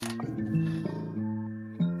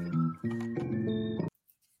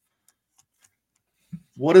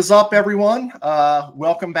What is up, everyone?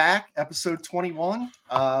 Welcome back, episode 21.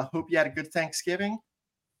 Hope you had a good Thanksgiving.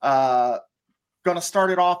 Going to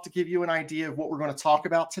start it off to give you an idea of what we're going to talk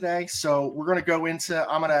about today. So we're going to go into,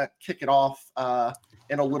 I'm going to kick it off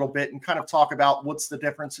in a little bit and kind of talk about what's the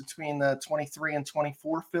difference between the 23 and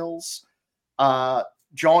 24 Phils.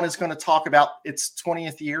 John is going to talk about its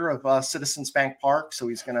 20th year of Citizens Bank Park. So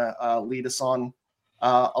he's going to lead us on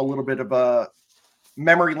a little bit of a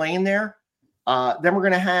memory lane there. Then we're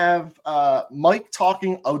going to have Mike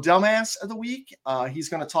talking Dumbass of the Week. He's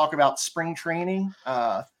going to talk about spring training,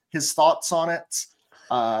 his thoughts on it.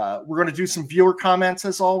 We're going to do some viewer comments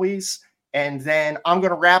as always. And then I'm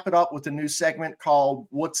going to wrap it up with a new segment called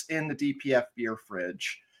What's in the DPF Beer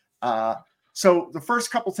Fridge. So the first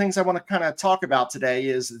couple things I want to kind of talk about today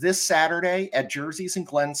is this Saturday at Jersey's in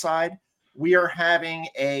Glenside, we are having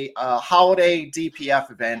a holiday DPF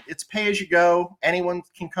event. It's pay as you go. Anyone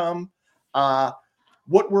can come.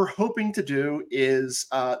 What we're hoping to do is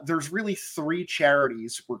there's really three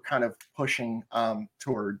charities we're kind of pushing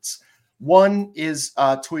towards. One is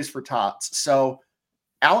Toys for Tots. So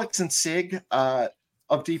Alex and Sig of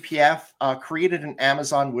DPF created an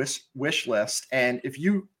Amazon wish list. And if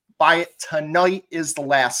you buy it tonight is the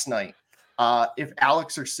last night. If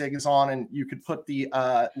Alex or Sig is on and you could put the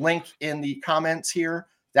link in the comments here,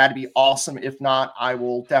 that'd be awesome. If not, I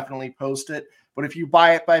will definitely post it. But if you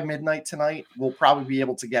buy it by midnight tonight, we'll probably be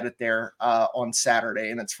able to get it there on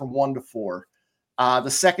Saturday, and it's from 1 to 4. The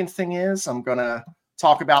second thing is I'm going to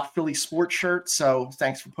talk about Philly sports shirts. So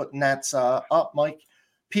thanks for putting that up, Mike.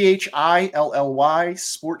 PHILLY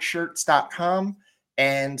sportshirts.com.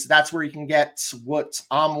 And that's where you can get what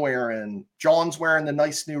I'm wearing. John's wearing the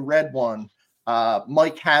nice new red one.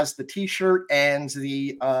 Mike has the T-shirt and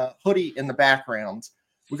the hoodie in the background.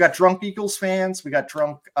 We got drunk Eagles fans. We got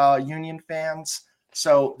drunk Union fans.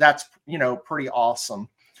 So that's, pretty awesome.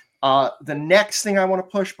 The next thing I want to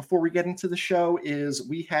push before we get into the show is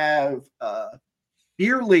we have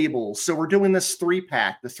beer labels. So we're doing this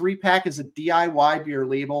 3-pack. The 3-pack is a DIY beer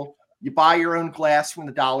label. You buy your own glass from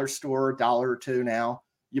the dollar store, $1 or $2 now.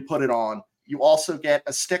 You put it on. You also get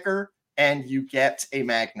a sticker and you get a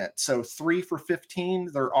magnet. So 3 for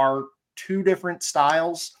 $15. There are 2 different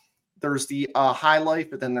styles. There's the High Life,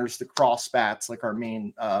 but then there's the cross bats, like our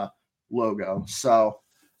main logo. So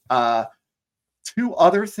 2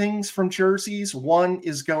 other things from Jersey's. One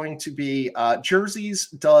is going to be Jersey's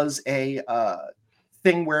does a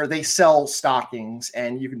thing where they sell stockings,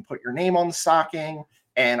 and you can put your name on the stocking,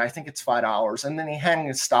 and I think it's $5. And then they hang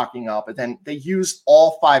the stocking up, and then they use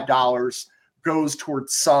all $5 goes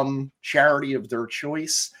towards some charity of their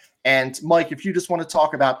choice. And Mike, if you just want to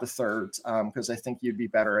talk about the third, because I think you'd be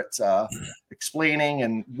better at explaining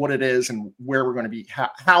and what it is and where we're going to be,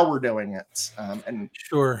 how we're doing it.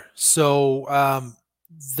 Sure. So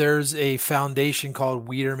there's a foundation called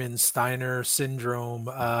Wiedemann-Steiner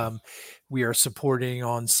syndrome. We are supporting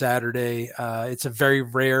on Saturday. It's a very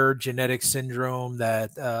rare genetic syndrome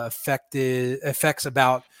that affects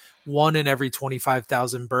about 1 in every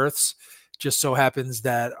 25,000 births. Just so happens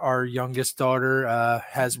that our youngest daughter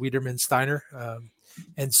has Wiedemann-Steiner.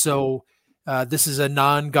 And so this is a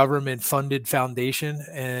non-government funded foundation.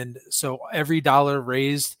 And so every dollar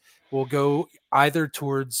raised will go either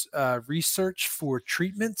towards research for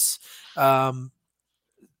treatments,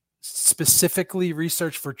 specifically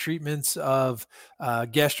research for treatments of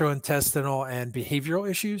gastrointestinal and behavioral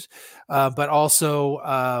issues. But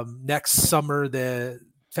also next summer, the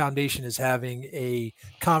foundation is having a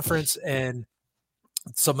conference, and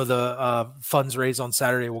some of the funds raised on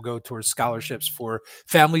Saturday will go towards scholarships for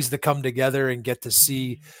families to come together and get to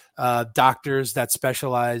see doctors that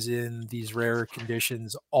specialize in these rare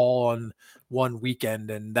conditions all on one weekend.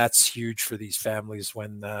 And that's huge for these families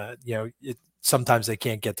when, sometimes they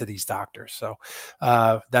can't get to these doctors. So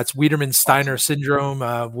that's Wiedemann-Steiner syndrome.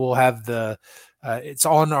 We'll have it's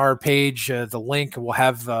on our page, the link. We'll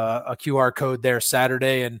have a QR code there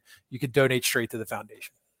Saturday, and you can donate straight to the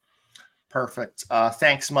foundation. Perfect.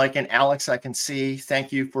 Thanks, Mike and Alex. I can see.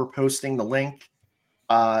 Thank you for posting the link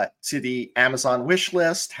to the Amazon wish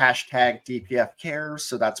list, hashtag DPF cares.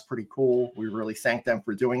 So that's pretty cool. We really thank them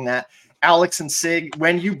for doing that. Alex and Sig,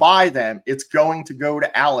 when you buy them, it's going to go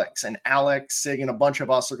to Alex, and Alex, Sig, and a bunch of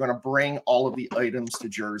us are going to bring all of the items to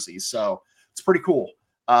Jersey. So it's pretty cool.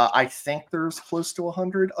 I think there's close to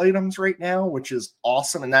 100 items right now, which is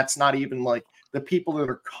awesome. And that's not even like the people that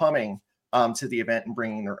are coming to the event and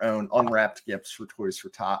bringing their own unwrapped gifts for Toys for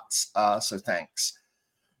Tots. So thanks.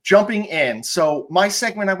 Jumping in. So my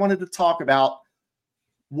segment, I wanted to talk about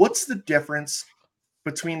what's the difference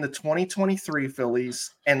between the 2023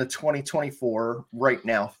 Phillies and the 2024 right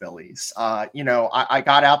now Phillies. I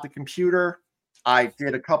got out the computer. I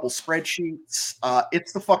did a couple spreadsheets.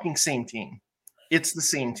 It's the fucking same team. It's the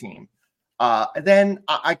same team. Then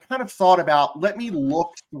I kind of thought about, let me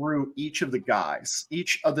look through each of the guys,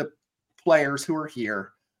 each of the players who are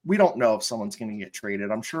here. We don't know if someone's going to get traded.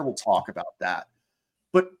 I'm sure we'll talk about that.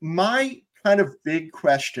 But my kind of big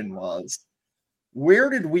question was, where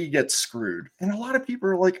did we get screwed? And a lot of people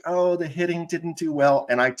are like, oh, the hitting didn't do well.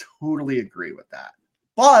 And I totally agree with that.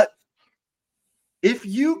 But if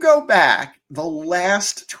you go back the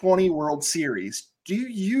last 20 World Series, do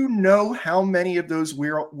you know how many of those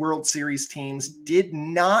World Series teams did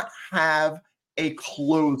not have a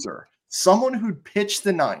closer? Someone who'd pitch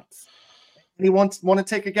the ninth. Anyone want to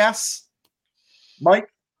take a guess?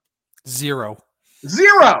 Mike? Zero.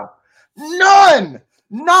 None.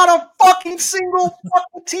 Not a fucking single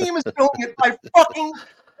fucking team is doing it by fucking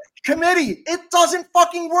committee. It doesn't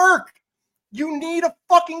fucking work. You need a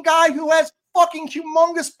fucking guy who has fucking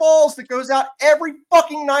humongous balls that goes out every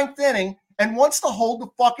fucking ninth inning and wants to hold the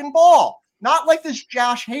fucking ball. Not like this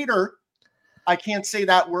Josh Hader. I can't say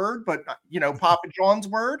that word, but Papa John's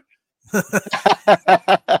word.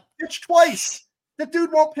 Pitch twice. The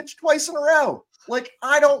dude won't pitch twice in a row. Like,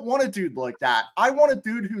 I don't want a dude like that. I want a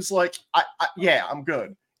dude who's like, yeah, I'm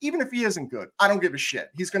good. Even if he isn't good, I don't give a shit.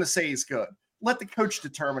 He's going to say he's good. Let the coach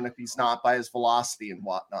determine if he's not by his velocity and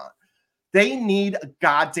whatnot. They need a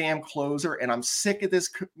goddamn closer, and I'm sick of this,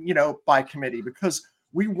 by committee, because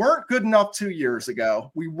we weren't good enough 2 years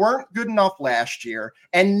ago. We weren't good enough last year,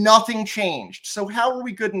 and nothing changed. So how are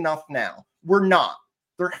we good enough now? We're not.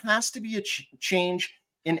 There has to be a change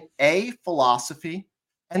in a philosophy,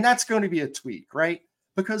 and that's going to be a tweak, right?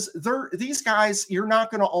 Because these guys, you're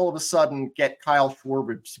not going to all of a sudden get Kyle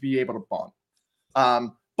Schwarber to be able to bunt.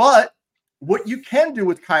 But what you can do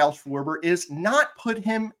with Kyle Schwarber is not put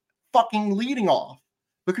him fucking leading off,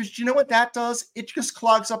 because you know what that does? It just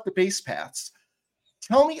clogs up the base paths.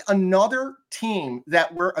 Tell me another team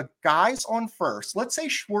that where a guy's on first. Let's say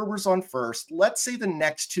Schwarber's on first. Let's say the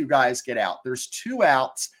next two guys get out. There's 2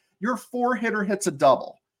 outs. Your 4-hitter hits a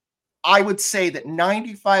double. I would say that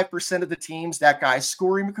 95% of the teams, that guy's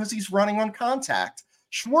scoring because he's running on contact.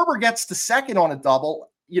 Schwarber gets to second on a double,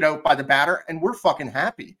 by the batter, and we're fucking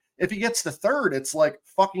happy. If he gets to third, it's like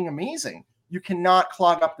fucking amazing. You cannot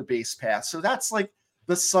clog up the base path. So that's like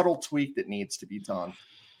the subtle tweak that needs to be done.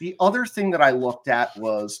 The other thing that I looked at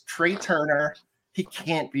was Trey Turner. He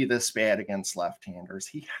can't be this bad against left-handers.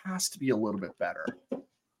 He has to be a little bit better.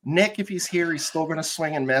 Nick, if he's here, he's still going to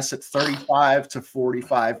swing and miss at 35 to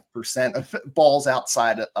 45% of balls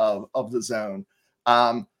outside of the zone.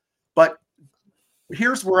 But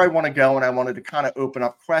here's where I want to go, and I wanted to kind of open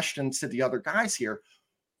up questions to the other guys here.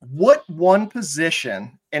 What one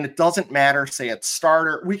position, and it doesn't matter, say it's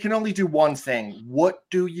starter, we can only do one thing. What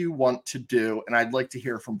do you want to do? And I'd like to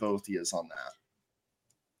hear from both of you on that.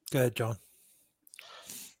 Go ahead, John.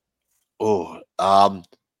 I'm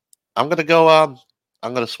going to go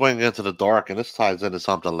I'm going to swing into the dark, and this ties into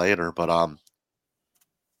something later, but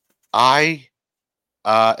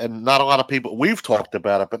and not a lot of people, we've talked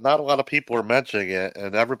about it, but not a lot of people are mentioning it,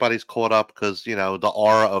 and everybody's caught up because, the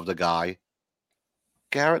aura of the guy.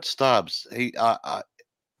 Garrett Stubbs,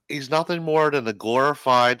 he's nothing more than a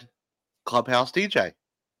glorified clubhouse DJ.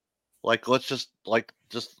 Like, let's just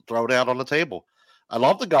throw it out on the table. I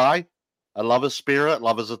love the guy. I love his spirit,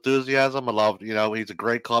 love his enthusiasm. I love, he's a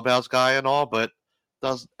great clubhouse guy and all, but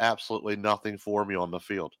does absolutely nothing for me on the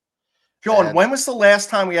field. John, when was the last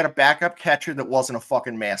time we had a backup catcher that wasn't a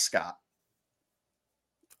fucking mascot?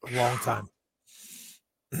 A long time.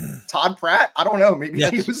 Todd Pratt? I don't know. Maybe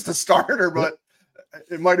he was the starter, but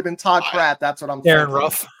it might have been Todd Pratt. That's what I'm Aaron thinking.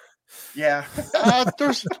 Ruff. Yeah.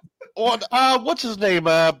 There's what's his name?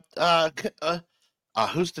 Who's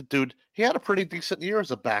the dude? He had a pretty decent year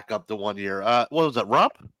as a backup the one year. What was it,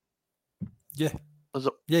 Rupp? Yeah. Was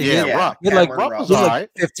it? Yeah. Rupp. Rupp was all right.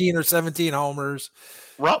 15 or 17 homers.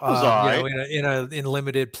 Rupp was all right. In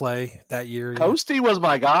limited play that year. Coasty was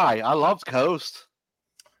my guy. I loved Coast.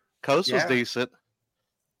 Coast was decent.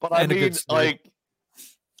 But I mean,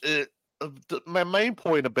 my main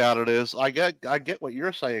point about it is I get what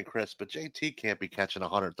you're saying, Chris, but JT can't be catching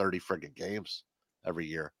 130 friggin' games every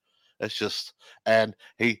year. It's just, and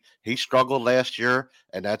he struggled last year,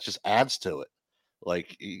 and that just adds to it.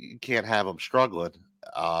 Like, you can't have him struggling.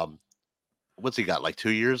 What's he got? Like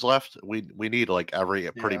 2 years left? We need like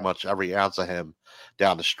pretty much every ounce of him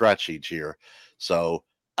down the stretch each year. So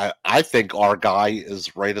I think our guy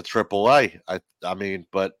is rated AAA. I mean,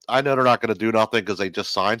 but I know they're not going to do nothing because they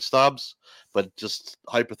just signed Stubbs. But just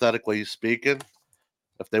hypothetically speaking,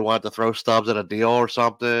 if they wanted to throw Stubbs in a deal or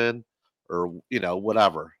something, or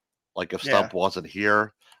whatever. Like if Stubbs wasn't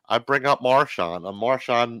here, I'd bring up Marshawn.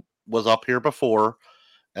 Marshawn was up here before,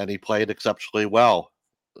 and he played exceptionally well.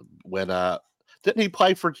 When didn't he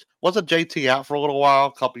play for? Wasn't JT out for a little while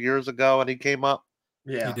a couple years ago, and he came up?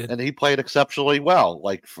 Yeah, He did. And he played exceptionally well,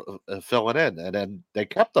 like filling in, and then they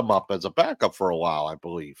kept him up as a backup for a while, I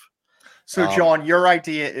believe. So, John, your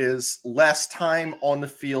idea is less time on the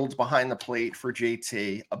field behind the plate for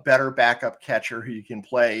JT, a better backup catcher who you can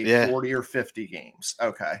play 40 or 50 games.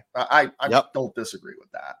 Okay. I don't disagree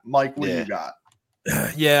with that. Mike, what do you got?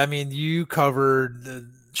 Yeah, I mean, you covered the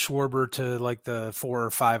Schwarber to like the 4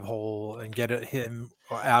 or 5 hole and get him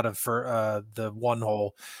out of for the 1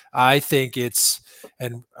 hole. I think it's,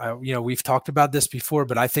 and we've talked about this before,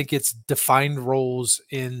 but I think it's defined roles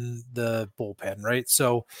in the bullpen, right?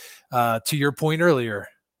 So to your point earlier,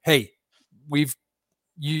 hey,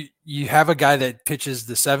 you have a guy that pitches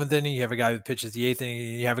the 7th inning, you have a guy that pitches the 8th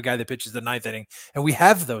inning, you have a guy that pitches the 9th inning, and we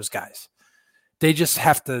have those guys. They just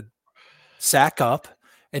have to sack up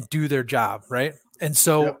and do their job, right? And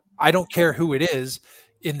so I don't care who it is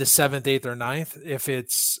in the 7th, 8th, or 9th. If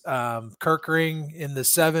it's Kirkering in the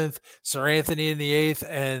 7th, Sir Anthony in the 8th,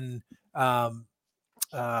 and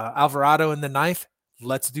Alvarado in the 9th,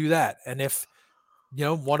 let's do that. And if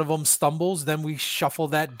one of them stumbles, then we shuffle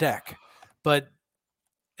that deck.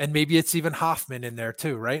 And maybe it's even Hoffman in there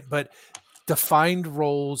too, right? But defined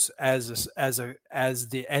roles as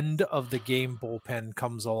the end of the game bullpen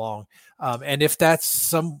comes along, and if that's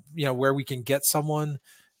some where we can get someone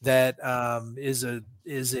that is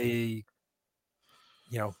a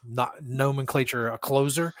not nomenclature a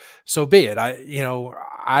closer, so be it.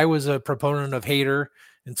 I was a proponent of Hader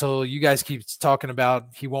until you guys keep talking about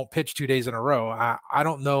he won't pitch 2 days in a row. I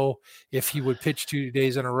don't know if he would pitch 2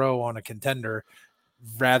 days in a row on a contender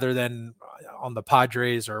rather than on the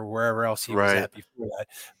Padres or wherever else he was at before that.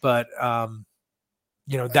 But, I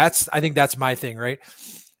think that's my thing, right?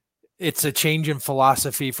 It's a change in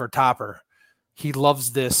philosophy for Topper. He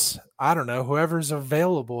loves this, I don't know, whoever's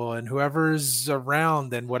available and whoever's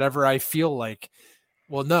around and whatever I feel like.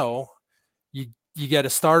 Well, no, you get a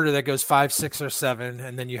starter that goes 5, 6, or 7,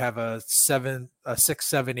 and then you have a 6,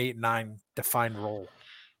 7, 8, 9 defined role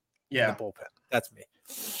in the bullpen. That's me.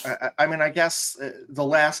 I mean, I guess the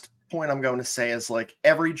last point I'm going to say is like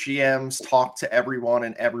every GM's talk to everyone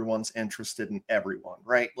and everyone's interested in everyone,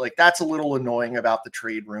 right? Like that's a little annoying about the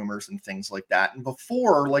trade rumors and things like that. And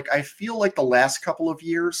before, like, I feel like the last couple of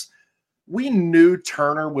years, we knew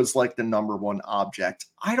Turner was like the number one object.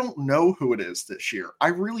 I don't know who it is this year. I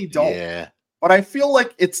really don't. Yeah. But I feel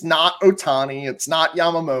like it's not Ohtani. It's not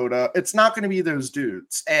Yamamoto. It's not going to be those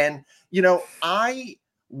dudes. And, I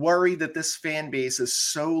worry that this fan base is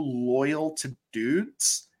so loyal to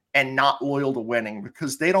dudes and not loyal to winning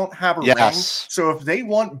because they don't have a ring. So if they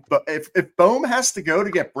want, if Bohm has to go to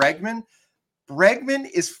get Bregman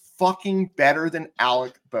is fucking better than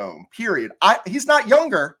Alec Bohm, period. He's not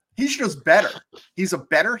younger. He's just better. He's a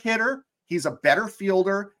better hitter. He's a better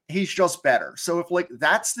fielder. He's just better. So if like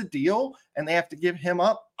that's the deal and they have to give him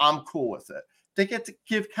up, I'm cool with it. They get to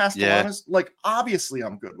give Castellanos, like obviously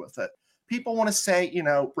I'm good with it. People want to say,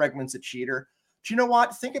 Bregman's a cheater. Do you know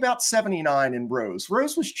what? Think about 79 and Rose.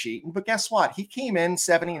 Rose was cheating, but guess what? He came in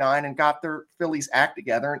 79 and got their Phillies act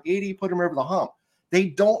together, and 80 put him over the hump. They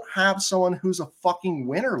don't have someone who's a fucking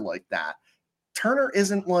winner like that. Turner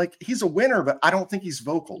isn't like, he's a winner, but I don't think he's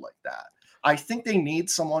vocal like that. I think they need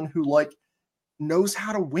someone who like knows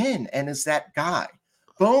how to win and is that guy.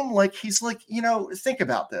 Bohm, like he's like, think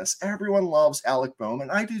about this. Everyone loves Alec Bohm,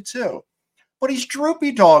 and I do too. But he's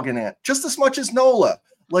droopy dogging it just as much as Nola.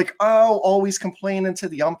 Like, always complaining to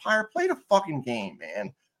the umpire. Play the fucking game,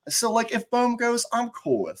 man. So, like, if Bohm goes, I'm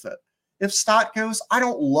cool with it. If Stott goes, I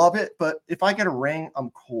don't love it, but if I get a ring,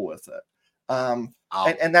 I'm cool with it. And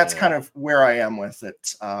that's kind of where I am with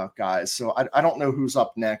it, guys. So I don't know who's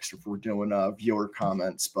up next if we're doing viewer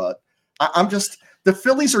comments, but I'm just – the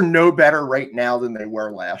Phillies are no better right now than they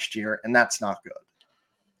were last year, and that's not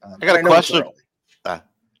good. I got a question.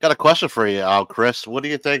 Got a question for you, Chris. What do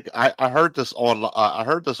you think? I heard this on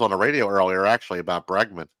the radio earlier, actually, about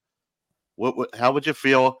Bregman. How would you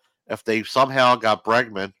feel if they somehow got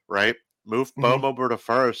Bregman, right? Moved Bohm over to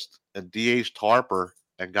first and DH'd Harper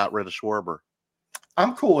and got rid of Schwarber.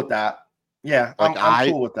 I'm cool with that. Yeah, like I'm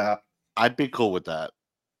cool with that. I'd be cool with that.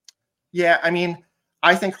 Yeah, I mean,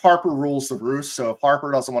 I think Harper rules the roost. So if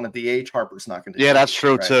Harper doesn't want to DH, Harper's not going to. Yeah, that's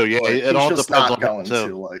true too. Yeah, like, it all depends not on going too.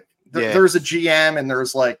 to like. There's a GM and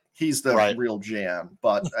there's like he's the real GM,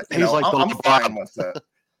 but he's like I'm fine with it.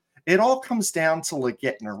 it all comes down to like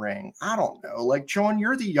getting a ring. I don't know. Like, John,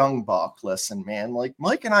 you're the young buck. Listen, man, like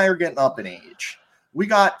Mike and I are getting up in age. We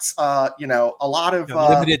got, a lot of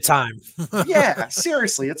limited time. Yeah,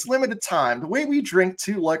 seriously, it's limited time. The way we drink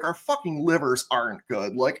too, like our fucking livers aren't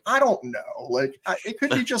good. Like, I don't know. Like, it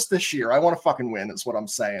could be just this year. I want to fucking win, is what I'm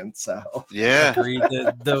saying. So yeah, agreed.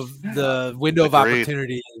 The window of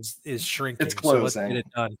opportunity is shrinking. It's closing. So let's get it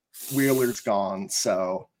done. Wheeler's gone.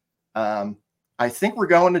 So I think we're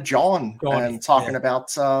going to John and talking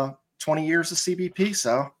about 20 years of CBP.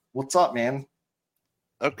 So what's up, man?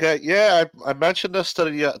 Okay, yeah, I mentioned this to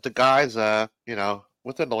the guys,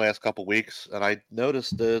 within the last couple of weeks, and I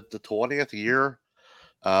noticed the 20th year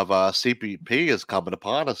of CBP is coming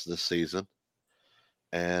upon us this season,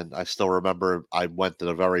 and I still remember I went to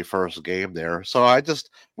the very first game there. So I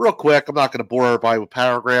just, real quick, I'm not going to bore everybody with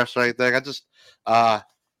paragraphs or anything. I just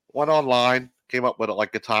went online, came up with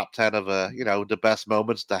like a top 10 of the best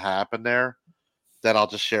moments to happen there. Then I'll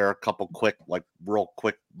just share a couple real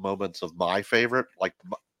quick moments of my favorite, like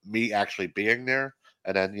me actually being there,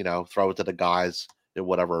 and then throw it to the guys in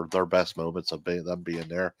whatever their best moments of them being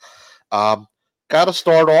there. Got to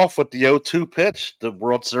start off with the 0-2 pitch, the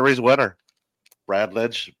World Series winner, Brad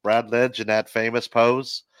Lidge in that famous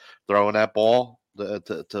pose, throwing that ball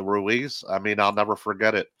to Ruiz. I mean, I'll never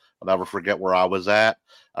forget it. I'll never forget where I was at.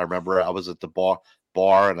 I remember I was at the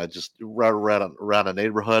bar and I just ran around the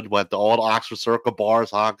neighborhood, went to all the Oxford Circle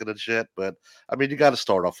bars, honking and shit. But I mean, you got to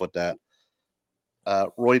start off with that.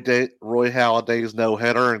 Roy Halladay's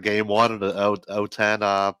no-hitter in Game 1 of the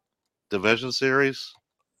 0-10 division series.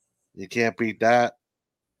 You can't beat that.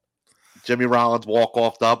 Jimmy Rollins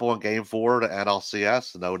walk-off double in Game 4 to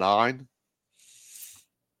NLCS in 09.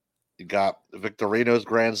 You got Victorino's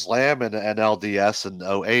grand slam in the NLDS in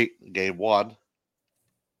 08, Game 1.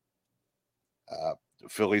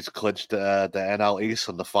 Phillies clinched the NL East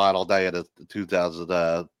on the final day of the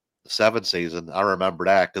 2007 season. I remember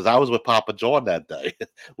that because I was with Papa John that day.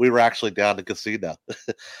 We were actually down the casino.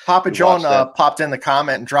 Papa John popped in the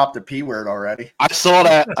comment and dropped the P word already. I saw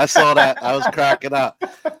that. I was cracking up.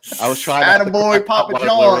 I was trying to Attaboy, Papa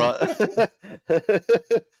John.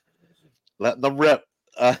 Letting them rip.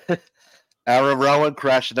 Aaron Rowan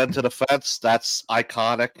crashing into the fence. That's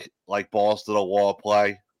iconic, like balls to the wall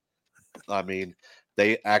play. I mean,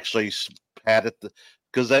 they actually padded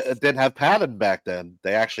because it didn't have padding back then.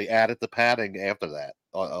 They actually added the padding after that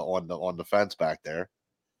on the fence back there.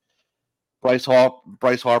 Bryce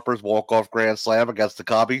Harper's walk-off grand slam against the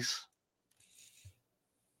Cubbies.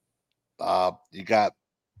 You got,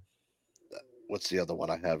 what's the other one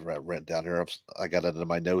I have written down here? I got it in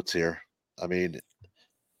my notes here. I mean,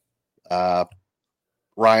 Ryan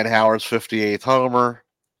Howard's 58th homer.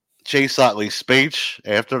 Chase Utley's speech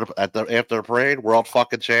after the parade, world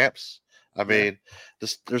fucking champs. I mean,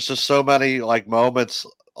 there's just so many like moments.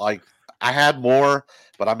 Like I had more,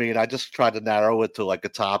 but I mean, I just tried to narrow it to like a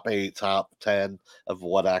top 8, top 10 of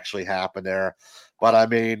what actually happened there. But I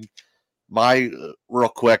mean, real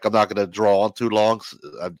quick, I'm not going to draw on too long,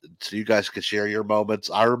 so you guys can share your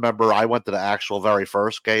moments. I remember I went to the actual very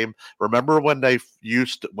first game. Remember when when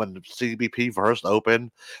CBP first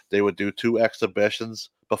opened, they would do 2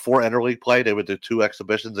 exhibitions before interleague play. They would do 2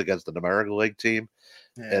 exhibitions against an American League team,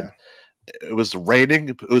 and it was raining.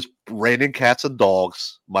 It was raining cats and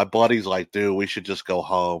dogs. My buddy's like, dude, we should just go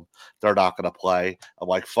home. They're not going to play. I'm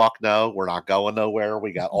like, fuck no, we're not going nowhere.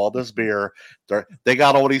 We got all this beer. They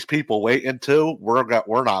got all these people waiting too. We're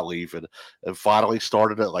not leaving. And finally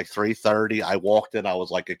started at like 3:30. I walked in. I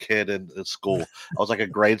was like a kid in school. I was like a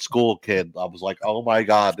grade school kid. I was like, oh my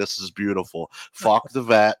God, this is beautiful. Fuck the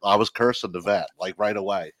vet. I was cursing the vet like right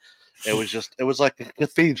away. It was like a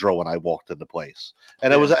cathedral when I walked into place.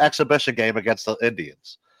 And it was an exhibition game against the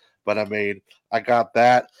Indians. But I mean, I got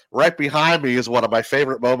that. Right behind me is one of my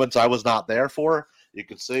favorite moments I was not there for. You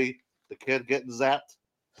can see the kid getting zapped.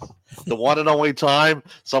 The one and only time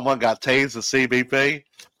someone got tased at CBP.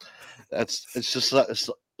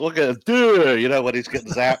 Look at him, dude. When he's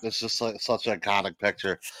getting zapped, it's just like such an iconic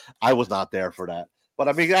picture. I was not there for that. But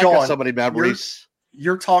I mean, I got so many memories.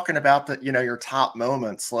 You're talking about your top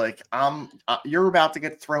moments. Like you're about to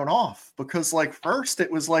get thrown off because like first it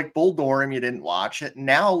was like Bull Durham, you didn't watch it.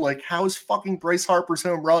 Now like how is fucking Bryce Harper's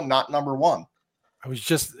home run not number 1? I was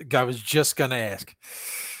just gonna ask.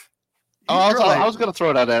 I was gonna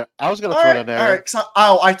throw that there. All right.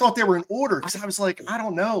 I thought they were in order because I was like, I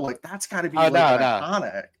don't know, like that's got to be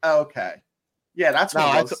iconic. Okay. Yeah, that's what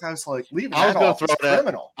I was like, leaving that off is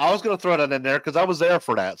criminal. I was gonna throw that in there because I was there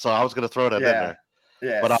for that, so I was gonna throw that in there.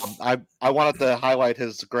 Yeah, but I wanted to highlight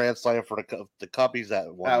his grand slam for the Cubbies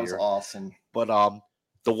that one year. That was awesome. But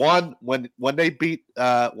The one when they beat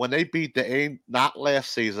the not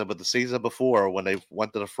last season but the season before when they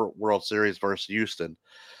went to the World Series versus Houston,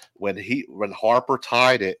 when Harper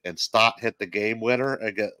tied it and Stott hit the game winner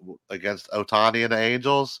against Ohtani and the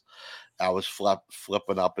Angels, I was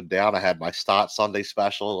flipping up and down. I had my Stott Sunday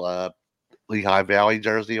Special Lehigh Valley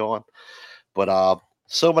jersey on, but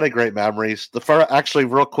so many great memories. Actually,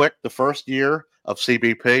 real quick, the first year of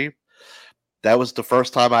CBP. That was the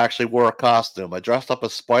first time I actually wore a costume. I dressed up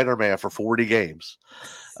as Spider-Man for 40 games.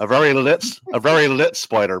 A very lit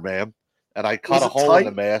Spider-Man, and I cut a hole in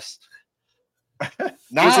the mask.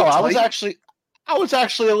 No, I was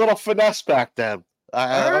actually a little finesse back then.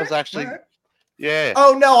 I was actually, yeah.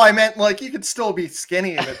 Oh no, I meant like you could still be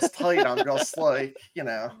skinny and it's tight. I'm just like,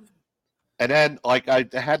 And then, like, I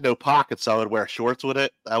had no pockets, so I would wear shorts with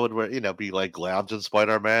it. I would wear, be like lounging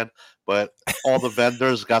Spider-Man. But all the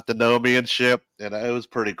vendors got to know me and shit, and it was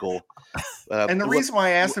pretty cool. And the reason why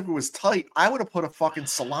I asked if it was tight, I would have put a fucking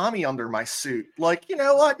salami under my suit. Like, you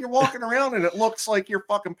know what? You're walking around and it looks like you're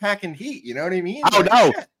fucking packing heat. You know what I mean? Oh, like,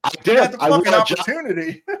 no. Shit. I did. You had the fucking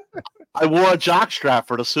opportunity. I wore a jock strap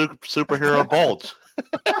for the superhero bulge.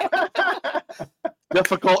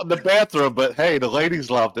 Difficult in the bathroom, but hey, the ladies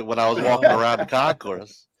loved it when I was walking around the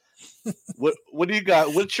concourse. What do you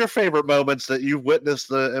got? What's your favorite moments that you've witnessed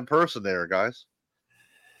in person there, guys?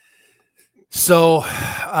 So,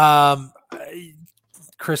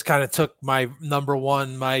 Chris kind of took my number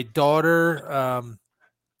one. My daughter,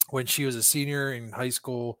 when she was a senior in high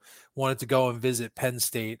school, wanted to go and visit Penn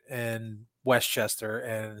State and Westchester,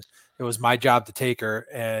 and it was my job to take her.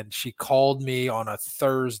 And she called me on a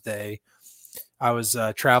Thursday. I was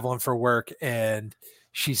traveling for work, and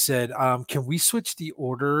she said, can we switch the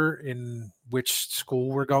order in which school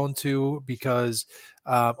we're going to? Because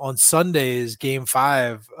on Sunday is game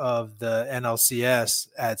 5 of the NLCS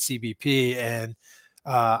at CBP, and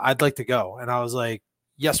I'd like to go. And I was like,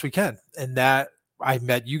 yes, we can. And that I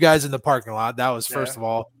met you guys in the parking lot. That was, first of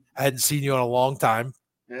all, I hadn't seen you in a long time.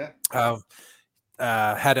 Yeah.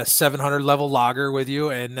 Had a 700 level lager with you,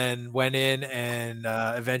 and then went in and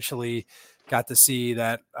eventually got to see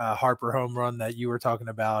that Harper home run that you were talking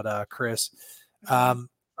about, Chris.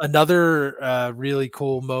 Another really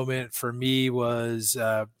cool moment for me was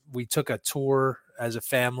we took a tour as a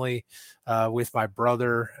family with my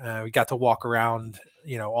brother. We got to walk around,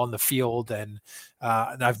 on the field, and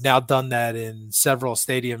I've now done that in several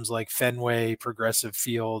stadiums like Fenway, Progressive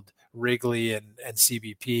Field, Wrigley, and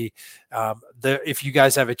CBP. If you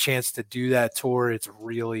guys have a chance to do that tour, it's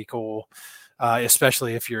really cool.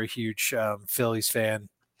 Especially if you're a huge Phillies fan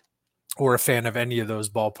or a fan of any of those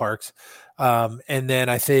ballparks. And then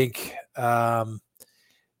I think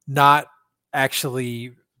not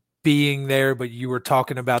actually being there, but you were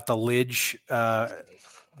talking about the Lidge,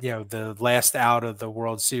 the last out of the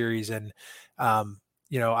World Series. And,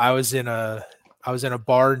 I was in a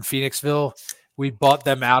bar in Phoenixville. We bought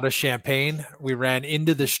them out of champagne. We ran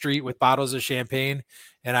into the street with bottles of champagne,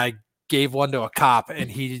 and I gave one to a cop,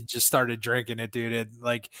 and he just started drinking it, dude.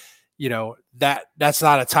 And that's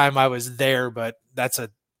not a time I was there, but that's an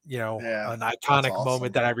iconic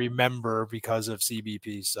moment that I remember because of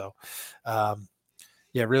CBP. So,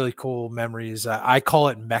 really cool memories. I call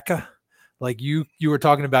it Mecca. Like you were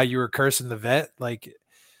talking about, you were cursing the vet. Like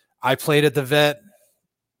I played at the vet.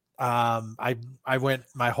 I went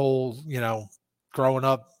my whole, growing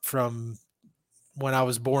up from when I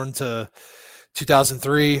was born to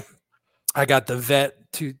 2003. I got the vet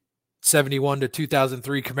 71 to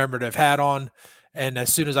 2003 commemorative hat on. And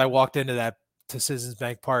as soon as I walked to Citizens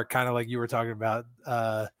Bank Park, kind of like you were talking about,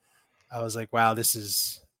 I was like, wow, this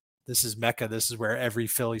is Mecca. This is where every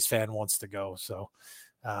Phillies fan wants to go. So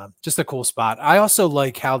just a cool spot. I also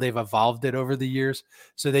like how they've evolved it over the years.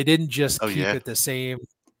 So they didn't just keep it the same.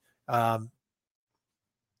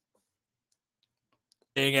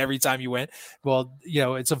 Every time you went, well,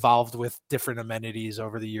 it's evolved with different amenities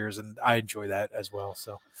over the years, and I enjoy that as well.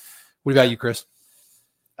 So what about you, Chris?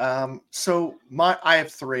 So I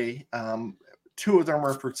have 3. 2 of them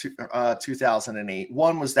were for 2008.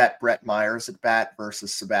 One was that Brett Myers at bat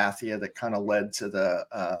versus Sabathia that kind of led to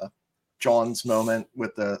the John's moment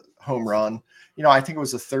with the home run. I think it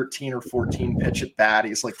was a 13 or 14 pitch at bat.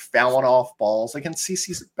 He's like fouling off balls like in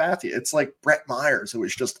CC Sabathia. It's like Brett Myers. It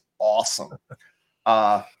was just awesome.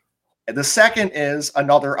 The second is I'm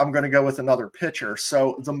going to go with another pitcher.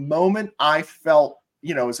 So the moment I felt,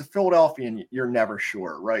 as a Philadelphian, you're never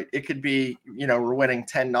sure, right? It could be, we're winning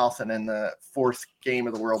 10-0 in the 4th game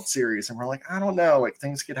of the World Series. And we're like, I don't know, like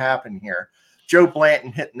things could happen here. Joe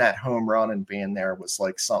Blanton hitting that home run and being there was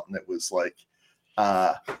like something that was like,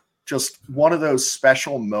 just one of those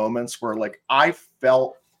special moments where like I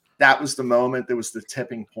felt that was the moment, that was the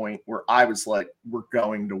tipping point where I was like, we're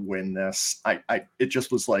going to win this. It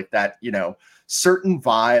just was like that, you know, certain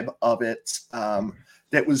vibe of it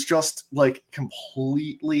that was just like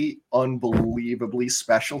completely unbelievably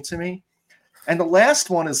special to me. And the last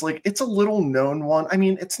one is like, it's a little known one. I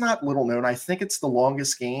mean, it's not little known. I think it's the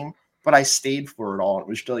longest game, but I stayed for it all. It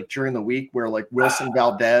was like during the week where like Wilson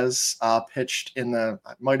Valdez pitched in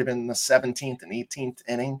might have been the 17th and 18th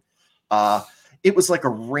inning. It was like a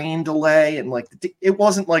rain delay, and like it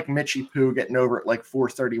wasn't like Mitchie Poo getting over at like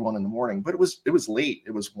 4:31 in the morning, but it was late.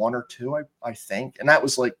 It was 1 or 2, I think, and that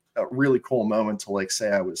was like a really cool moment to like say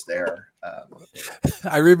I was there.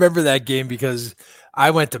 I remember that game because I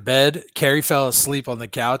went to bed. Carrie fell asleep on the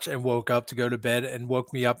couch and woke up to go to bed and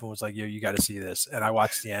woke me up and was like, "Yo, you got to see this." And I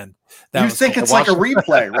watched the end. You think cool. It's like a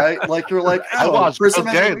replay, right? Like you're like, I watched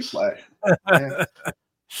both games. Yeah.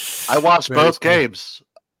 I watched both games.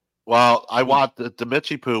 Well, I watched the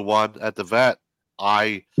Mitchie Poo one at the vet.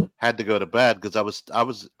 I had to go to bed because I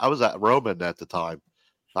was at Roman at the time.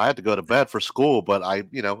 I had to go to bed for school, but I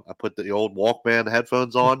put the old Walkman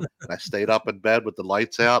headphones on and I stayed up in bed with the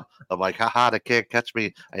lights out. I'm like, haha, they can't catch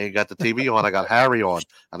me. I ain't got the TV on. I got Harry on.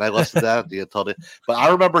 And I listened to that until it. But I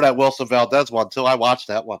remember that Wilson Valdez one too. I watched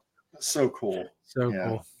that one. So cool.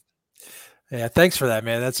 Cool. Yeah. Thanks for that,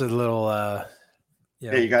 man. That's a little,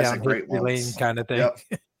 you guys are great ones. Kind of thing. Yep.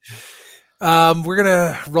 We're going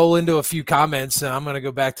to roll into a few comments. I'm going to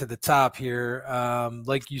go back to the top here.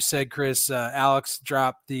 Like you said, Chris, Alex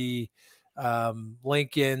dropped the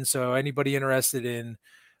link in. So anybody interested in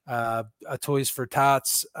a Toys for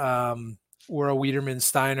Tots or a Wiederman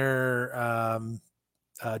Steiner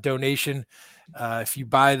donation, if you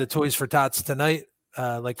buy the Toys for Tots tonight,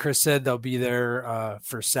 like Chris said, they'll be there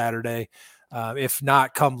for Saturday. If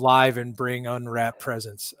not, come live and bring unwrapped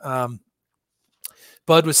presents.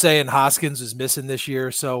 Bud was saying Hoskins is missing this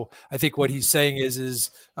year, so I think what he's saying is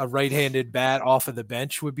a right-handed bat off of the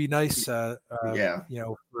bench would be nice. For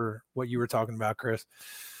what you were talking about, Chris.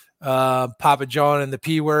 Papa John and the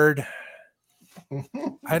P word.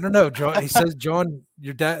 I don't know, John. He says, John,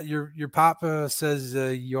 your dad, your Papa says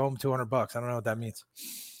you owe him $200. I don't know what that means.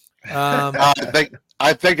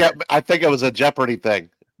 I think it was a Jeopardy thing.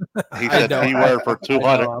 He said P word for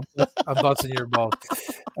 200. I'm busting your balls.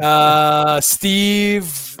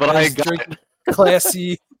 Steve, but I ain't got it.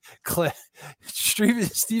 Classy. Steve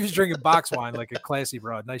is drinking box wine like a classy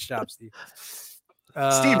broad. Nice job, Steve.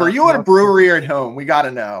 Steve, are you at a brewery or at home? We got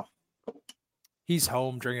to know. He's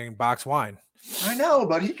home drinking box wine. I know,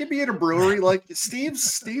 but he could be at a brewery. Like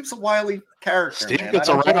Steve's a wily character. Steve gets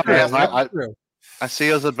around, man. I see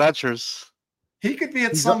his adventures. He could be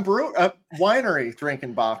at some winery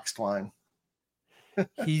drinking boxed wine.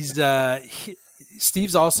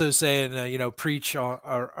 Steve's also saying, preach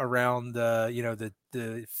around,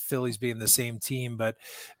 the Phillies being the same team, but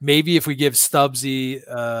maybe if we give Stubbsy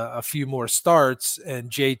a few more starts and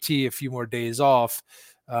JT a few more days off,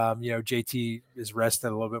 JT is rested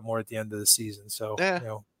a little bit more at the end of the season. So,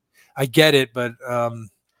 I get it, but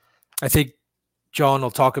I think John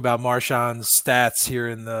will talk about Marshawn's stats here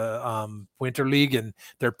in the Winter League, and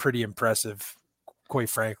they're pretty impressive, quite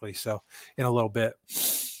frankly. So in a little bit.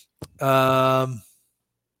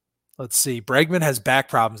 Let's see. Bregman has back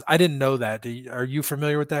problems. I didn't know that. Are you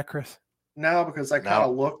familiar with that, Chris? No, because I kind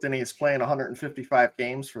of looked and he's playing 155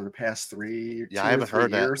 games for the past 3 I haven't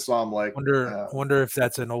heard years. That. So I'm like, wonder if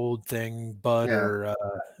that's an old thing, Bud, or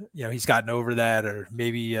he's gotten over that, or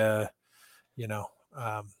maybe I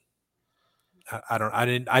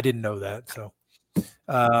didn't know that. So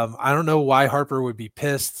I don't know why Harper would be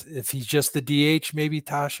pissed if he's just the DH. Maybe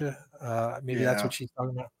Tasha. That's what she's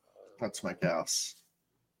talking about. That's my guess.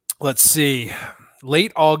 Let's see.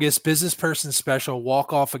 Late August business person special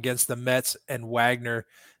walk off against the Mets and Wagner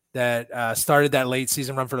that started that late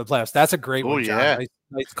season run for the playoffs. That's a great one, John. Yeah.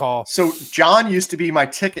 Nice call. So John used to be my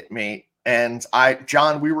ticket mate. And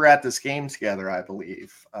John, we were at this game together, I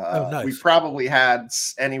believe. Nice. We probably had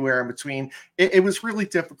anywhere in between. It was really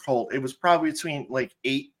difficult. It was probably between like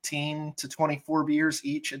 18 to 24 beers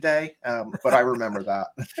each a day. But I remember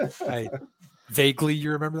that. Vaguely,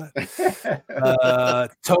 you remember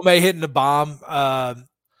that? Tomei hitting the bomb.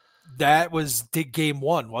 That was game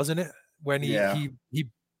 1, wasn't it? When he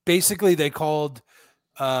basically, they called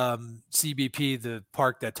CBP the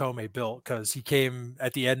park that Tomei built, because he came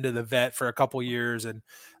at the end of the vet for a couple years and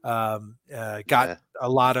got a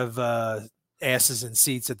lot of asses and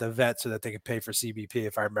seats at the vet so that they could pay for CBP,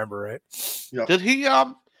 if I remember right. Yep. Did he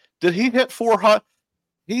hit 400?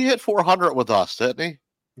 He hit 400 with us, didn't he?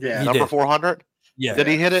 Yeah, number 400. Yeah. Did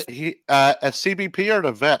he hit it? At CBP or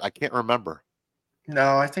the vet? I can't remember.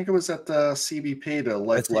 No, I think it was at the CBP to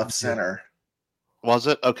like That's left CBP. center. Was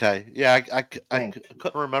it? Okay. Yeah, I couldn't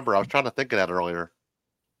remember. I was trying to think of that earlier.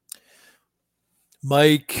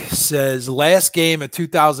 Mike says last game of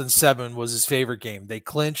 2007 was his favorite game. They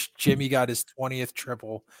clinched. Jimmy got his 20th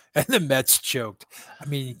triple, and the Mets choked. I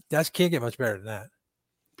mean, that can't get much better than that.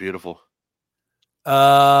 Beautiful.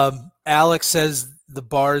 Alex says the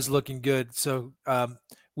bar is looking good. So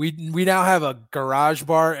we now have a garage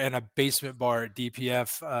bar and a basement bar at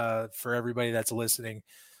DPF for everybody that's listening.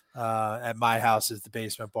 At my house is the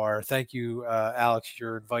basement bar. Thank you, Alex.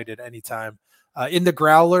 You're invited anytime. In the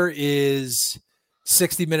growler is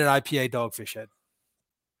 60-minute IPA Dogfish Head.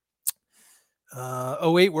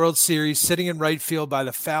 08 World Series, sitting in right field by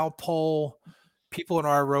the foul pole. People in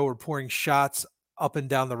our row were pouring shots up and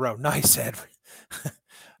down the row. Nice, Ed.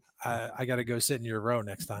 I got to go sit in your row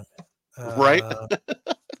next time. Right.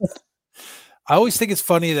 I always think it's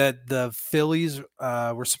funny that the Phillies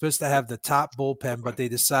were supposed to have the top bullpen, but they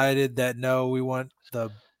decided that no, we want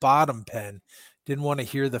the bottom pen. Didn't want to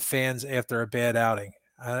hear the fans after a bad outing.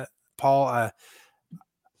 Paul,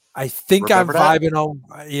 I think Remember I'm that? vibing on.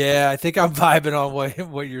 Yeah, I think I'm vibing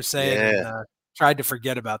on what you're saying. Yeah. And tried to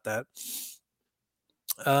forget about that.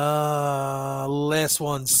 Last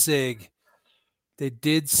one, Sig. They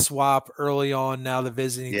did swap early on. Now the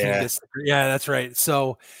visiting team gets. Yeah, that's right.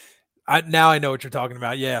 So now I know what you're talking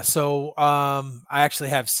about. Yeah. So I actually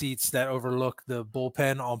have seats that overlook the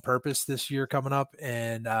bullpen on purpose this year coming up,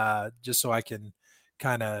 and just so I can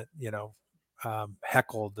kind of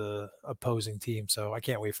heckle the opposing team. So I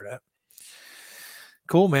can't wait for that.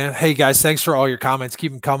 Cool, man. Hey guys, thanks for all your comments.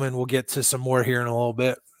 Keep them coming. We'll get to some more here in a little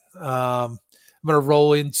bit. I'm going to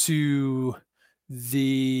roll into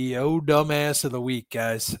the dumbass of the week,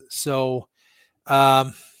 guys. So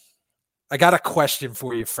I got a question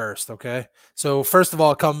for you first, okay? So first of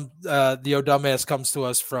all, the dumbass comes to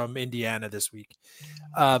us from Indiana this week.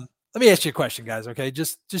 Let me ask you a question, guys, okay?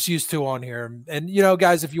 Just use two on here. And,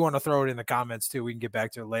 guys, if you want to throw it in the comments too, we can get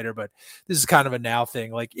back to it later. But this is kind of a now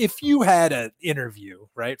thing. Like if you had an interview,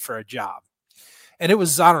 right, for a job, and it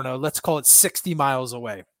was, I don't know, let's call it 60 miles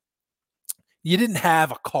away. You didn't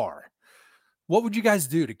have a car. What would you guys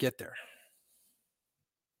do to get there?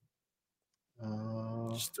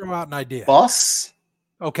 Just throw out an idea. Bus?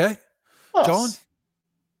 Okay. Bus.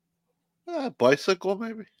 John? Bicycle,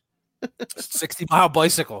 maybe. 60-mile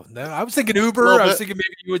bicycle. No, I was thinking Uber. I was thinking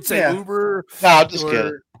maybe you would say Uber. No, I'm just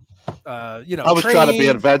kidding. I was trying to be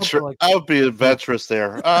adventurous. Like I would be adventurous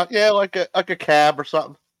there. Yeah, like a cab or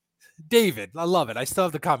something. David, I love it. I still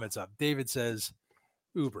have the comments up. David says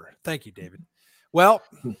Uber. Thank you, David. Well,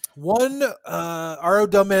 one RO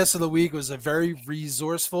dumbass of the week was a very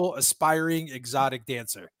resourceful, aspiring, exotic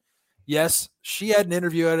dancer. Yes, she had an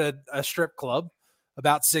interview at a strip club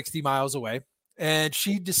about 60 miles away, and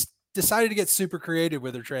she just decided to get super creative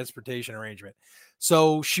with her transportation arrangement.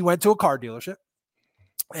 So she went to a car dealership,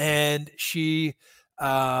 and she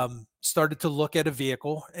started to look at a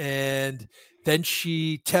vehicle, and then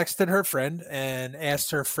she texted her friend and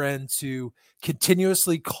asked her friend to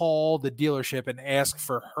continuously call the dealership and ask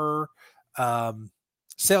for her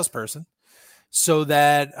salesperson, so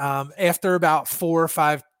that after about 4 or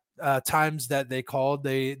 5 times that they called,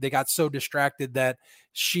 they got so distracted that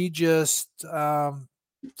she just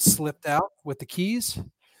slipped out with the keys,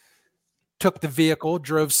 took the vehicle,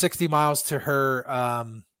 drove 60 miles to her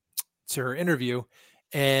interview,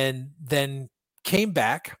 and then came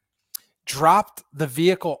back, dropped the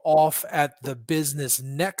vehicle off at the business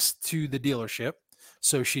next to the dealership,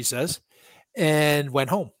 so she says, and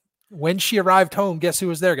went home. When she arrived home, guess who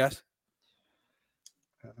was there, guys?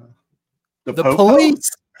 The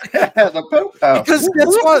police. The popo. Because guess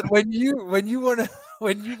what? When you want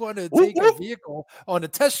to take a vehicle on a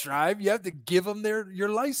test drive, you have to give them your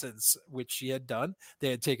license, which she had done. They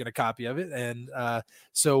had taken a copy of it, and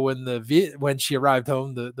so when she arrived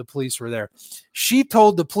home, the police were there. She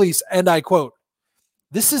told the police, and I quote,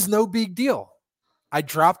 "This is no big deal. I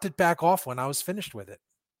dropped it back off when I was finished with it."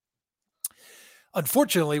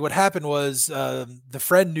 Unfortunately, what happened was the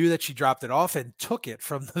friend knew that she dropped it off and took it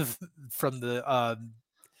from the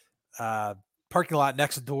parking lot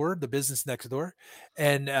next door, the business next door,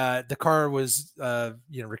 and the car was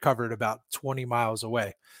recovered about 20 miles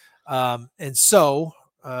away. And so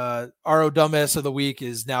RO dumbass of the week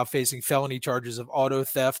is now facing felony charges of auto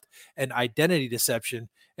theft and identity deception,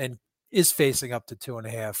 and is facing up to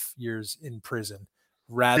 2.5 years in prison.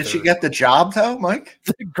 Did she get the job though, Mike?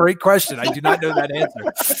 Great question. I do not know that answer.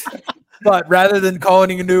 But rather than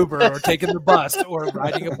calling an Uber or taking the bus or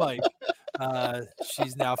riding a bike,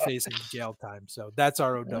 she's now facing jail time. So that's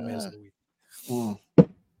our own dumbass of the week.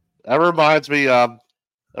 That reminds me.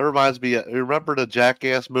 Remember the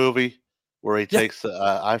Jackass movie where he takes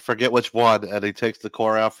I forget which one, and he takes the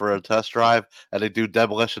car out for a test drive, and they do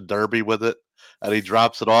demolition derby with it, and he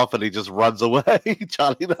drops it off, and he just runs away.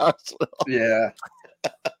 Johnny Knoxville. Yeah.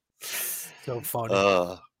 So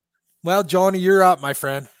funny. Well, Johnny, you're up, my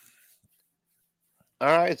friend.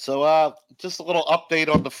 All right, so just a little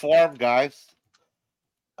update on the farm, guys.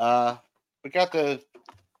 We got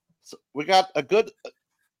a good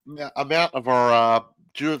amount of our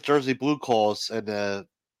Jersey Blue Calls in the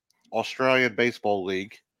Australian Baseball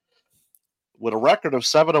League with a record of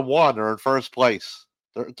 7-1. Are in first place.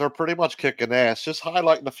 They're pretty much kicking ass. Just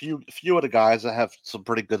highlighting a few of the guys that have some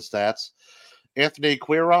pretty good stats. Anthony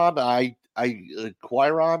Quiron, I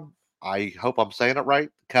hope I'm saying it right.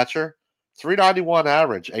 Catcher, 391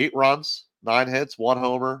 average, 8 runs, 9 hits, 1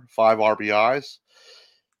 homer, 5 RBIs.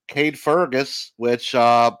 Cade Fergus, which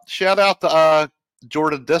shout out to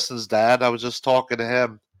Jordan Disson's dad. I was just talking to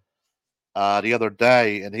him the other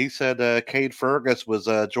day, and he said Cade Fergus was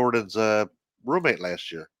Jordan's roommate last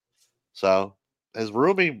year. So his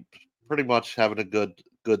roomie pretty much having a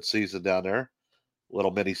good season down there.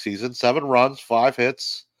 Little mini season. 7 runs, 5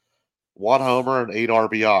 hits, 1 homer, and 8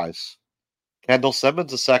 RBIs. Kendall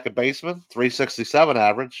Simmons, a second baseman, 367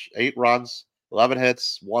 average, 8 runs, 11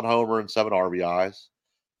 hits, 1 homer, and 7 RBIs.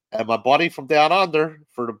 And my buddy from down under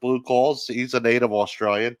for the Blue Calls, he's a native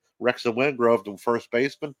Australian, Rexon Wingrove, the first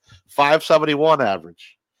baseman, 571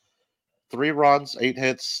 average, 3 runs, 8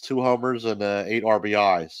 hits, 2 homers, and 8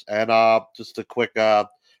 RBIs. And just a quick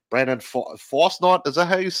Brandon Fosnaught, is that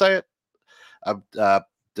how you say it? The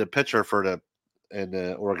pitcher for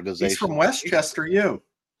the organization. He's from Westchester,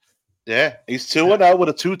 Yeah, he's 2-0 with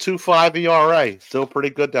a 2.25 ERA. Still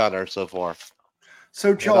pretty good down there so far.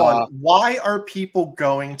 So, John, why are people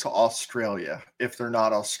going to Australia if they're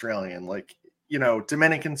not Australian? Like,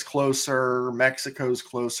 Dominican's closer, Mexico's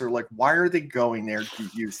closer. Like, why are they going there, do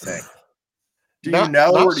you think?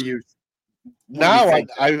 Or do you? No,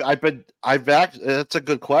 that's a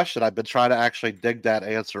good question. I've been trying to actually dig that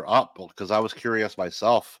answer up because I was curious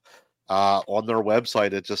myself. On their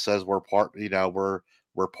website, it just says we're partnered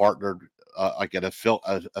like an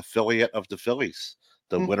affiliate of the Phillies,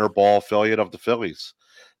 the winter ball affiliate of the Phillies.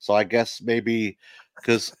 So I guess maybe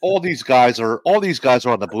because all these guys are on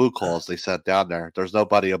the Blue Calls. They sent down there. There's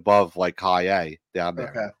nobody above like high A down there.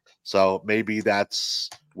 Okay. So maybe that's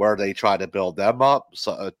where they try to build them up.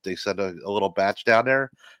 So they send a little batch down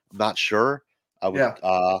there. I'm not sure. I'm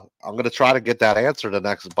going to try to get that answer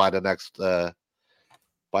by the next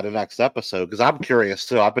episode because I'm curious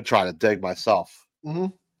too. I've been trying to dig myself. Mm-hmm.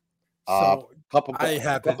 Hold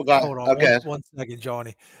on one second,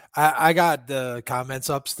 Johnny. I got the comments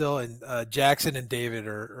up still, and Jackson and David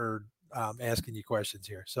are asking you questions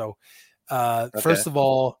here. So first of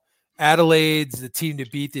all, Adelaide's the team to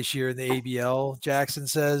beat this year in the ABL. Jackson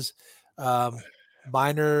says the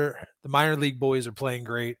minor league boys are playing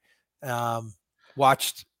great.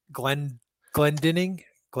 Watched Glendinning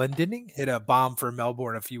hit a bomb for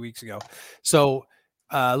Melbourne a few weeks ago. So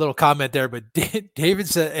a little comment there, but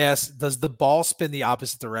David asked, does the ball spin the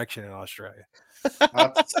opposite direction in Australia?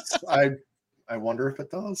 I wonder if it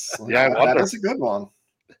does. Yeah, that is a good one.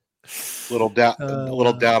 Little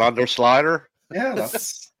down under slider. Yeah,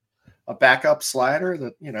 that's a backup slider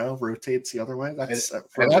that rotates the other way. That's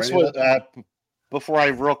what. Before I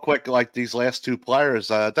real quick, like these last 2 players,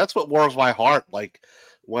 that's what warms my heart. Like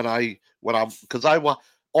when I'm because I want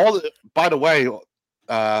all. By the way,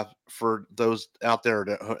 for those out there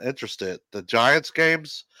that are interested, the Giants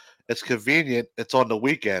games, it's convenient. It's on the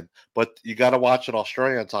weekend, but you got to watch it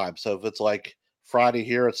Australian time. So if it's like Friday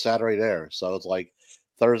here, it's Saturday there. So it's like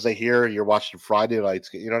Thursday here, you're watching Friday nights.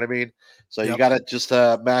 You know what I mean? So you got to just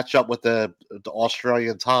match up with the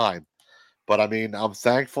Australian time. But I mean, I'm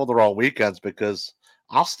thankful they're on weekends because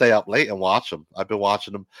I'll stay up late and watch them. I've been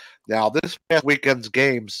watching them. Now, this past weekend's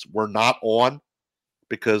games were not on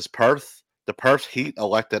because the Perth Heat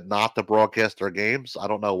elected not to broadcast their games. I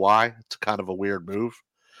don't know why. It's kind of a weird move.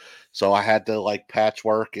 So I had to like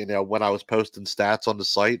patchwork. When I was posting stats on the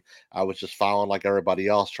site, I was just following like everybody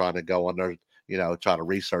else, trying to go on there, trying to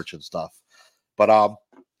research and stuff. But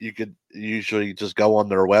you could usually just go on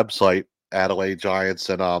their website, Adelaide Giants,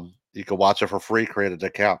 and you can watch it for free. Create an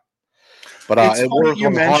account. But it's funny you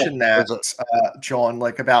mentioned that, John,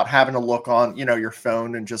 like about having to look on, your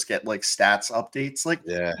phone and just get like stats updates. Like,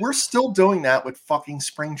 we're still doing that with fucking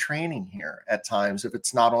spring training here at times. If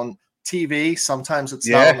it's not on TV, sometimes it's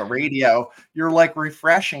not on the radio. You're like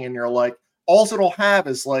refreshing, and you're like, all it'll have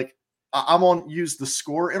is like I'm on use the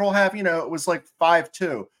score. It'll have, it was like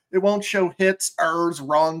 5-2. It won't show hits, errors,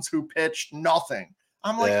 runs, who pitched, nothing.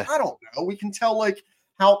 I'm like, I don't know. We can tell like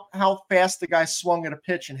how fast the guy swung at a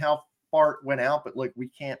pitch and how far it went out, but like we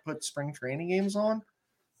can't put spring training games on.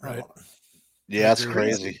 Right. Yeah, that's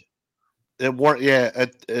crazy. It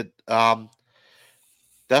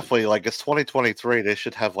definitely, like, it's 2023. They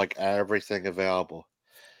should have like everything available.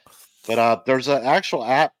 But there's an actual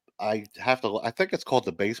app I think it's called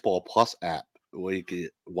the Baseball Plus app where you can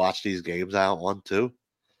watch these games out on too.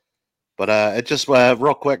 But it just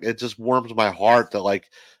real quick, it just warms my heart that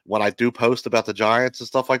like when I do post about the Giants and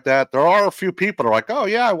stuff like that, there are a few people that are like, "Oh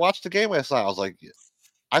yeah, I watched the game last night." I was like,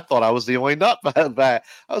 I thought I was the only nut that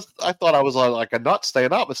I thought I was like a nut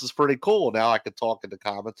staying up. This is pretty cool. Now I can talk in the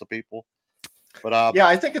comments to people. But yeah,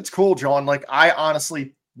 I think it's cool, John. Like I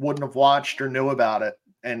honestly wouldn't have watched or knew about it.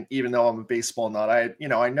 And even though I'm a baseball nut, I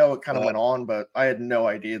know it kind of went on, but I had no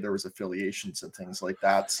idea there was affiliations and things like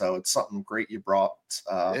that. So it's something great you brought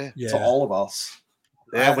to all of us.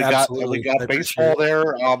 Yeah, we got baseball there.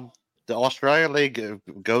 The Australian League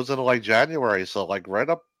goes into like January, so like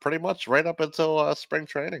pretty much right up until spring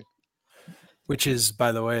training, which is,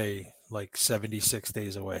 by the way, like 76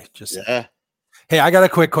 days away. Hey, I got a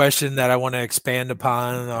quick question that I want to expand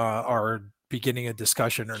upon our beginning a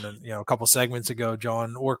discussion or a couple segments ago,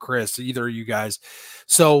 John or Chris, either of you guys.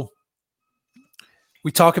 So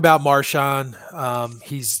we talk about Marshawn.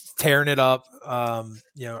 He's tearing it up. Was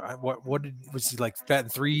he like batting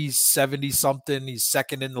 370 something? He's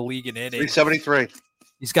second in the league in innings. 373.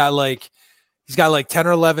 He's got like 10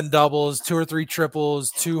 or 11 doubles, 2 or 3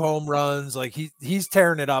 triples, 2 home runs. Like he's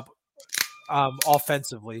tearing it up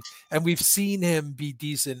offensively, and we've seen him be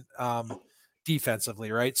decent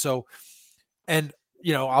defensively, right? So, and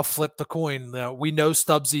I'll flip the coin. We know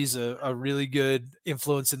Stubbsy's a really good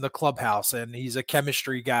influence in the clubhouse, and he's a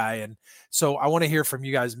chemistry guy. And so I want to hear from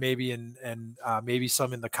you guys, maybe and maybe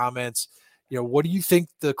some in the comments. What do you think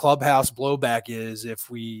the clubhouse blowback is if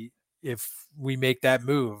we make that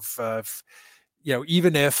move?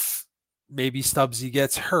 Even if maybe Stubbsy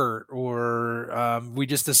gets hurt, or we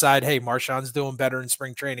just decide, hey, Marshawn's doing better in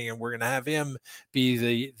spring training, and we're going to have him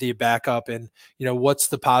be the backup. And what's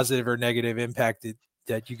the positive or negative impact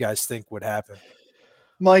that you guys think would happen?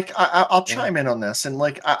 Mike, I'll chime in on this. And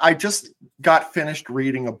like, I just got finished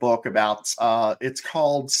reading a book about, it's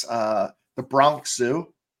called The Bronx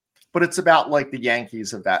Zoo, but it's about like the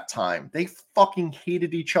Yankees of that time. They fucking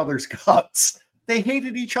hated each other's guts. They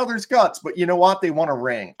hated each other's guts, but you know what? They won a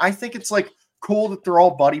ring. I think it's like cool that they're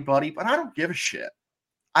all buddy, but I don't give a shit.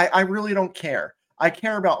 I really don't care. I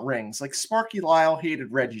care about rings. Like Sparky Lyle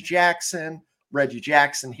hated Reggie Jackson. Reggie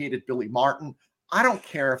Jackson hated Billy Martin. I don't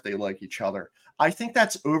care if they like each other. I think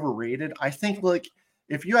that's overrated. I think like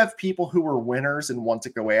if you have people who are winners and want to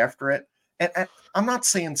go after it, and I'm not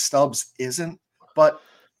saying Stubbs isn't, but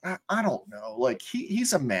I don't know. Like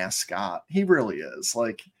he's a mascot. He really is.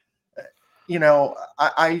 Like,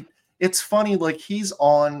 it's funny, like he's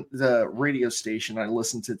on the radio station. I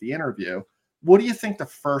listened to the interview. What do you think the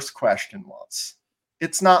first question was?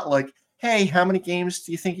 It's not like, hey, how many games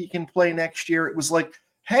do you think he can play next year? It was like,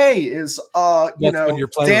 hey, is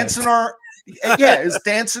Dancing Our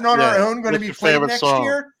Own going to be played next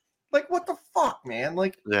year? Like, what the fuck, man?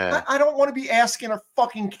 Like, I don't want to be asking a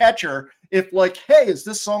fucking catcher if like, hey, is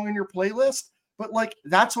this song in your playlist? But like,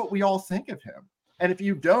 that's what we all think of him. And if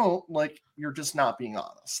you don't, like, you're just not being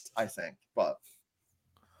honest, I think. But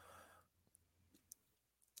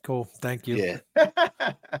cool. Thank you.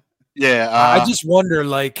 Yeah. I just wonder,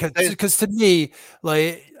 like, because to me,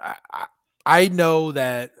 like, I know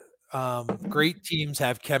that great teams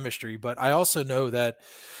have chemistry, but I also know that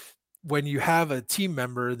when you have a team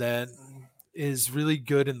member that is really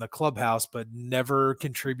good in the clubhouse but never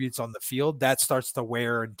contributes on the field, that starts to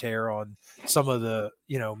wear and tear on some of the,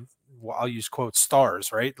 I'll use quote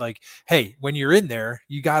stars, right? Like, hey, when you're in there,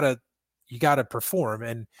 you gotta perform.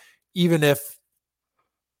 And even if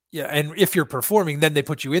you're performing, then they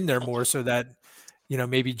put you in there more so that,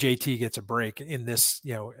 maybe JT gets a break in this,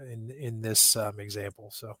 in this example.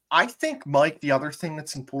 So I think, Mike, the other thing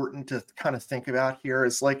that's important to kind of think about here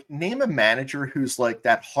is like, name a manager who's like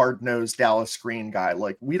that hard-nosed Dallas Green guy.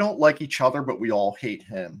 Like, we don't like each other, but we all hate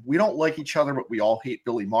him. We don't like each other, but we all hate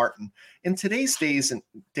Billy Martin. In today's day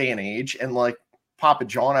and age, and like Papa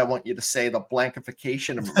John, I want you to say the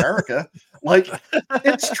blankification of America. Like,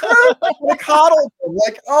 it's true. Like, coddle,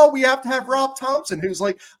 like, oh, we have to have Rob Thompson, who's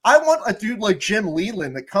like, I want a dude like Jim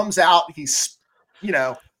Leland that comes out, he's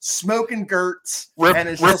smoking Gertz, and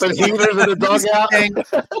it's ripping heaters in the dugout.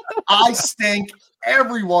 I stink.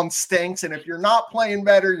 Everyone stinks, and if you're not playing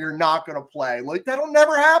better, you're not going to play. Like, that'll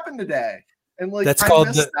never happen today. And like, that's I called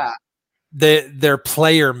miss that. They're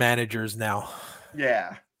player managers now.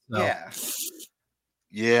 Yeah. So.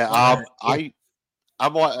 Yeah.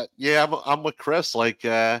 I'm with Chris. Like,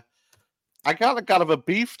 I got a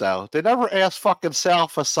beef though. They never asked fucking Sal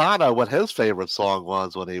Fasano what his favorite song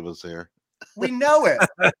was when he was here. We know it.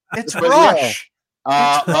 It's Rush.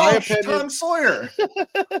 It's my Rush. opinion, Tom Sawyer.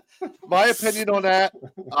 My opinion on that.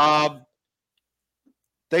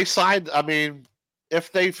 They signed. I mean,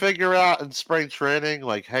 if they figure out in spring training,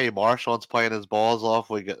 like, hey, Marshawn's playing his balls off,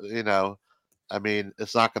 we get, I mean,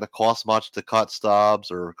 it's not going to cost much to cut Stubbs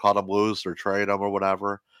or cut him loose or trade him or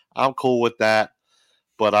whatever. I'm cool with that.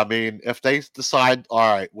 But, I mean, if they decide,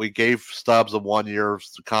 all right, we gave Stubbs a 1-year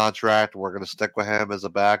contract, we're going to stick with him as a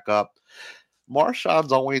backup.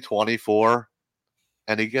 Marshawn's only 24,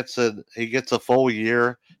 and he gets a full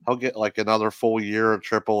year. He'll get like another full year of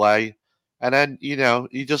AAA. And then,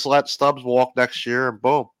 you just let Stubbs walk next year, and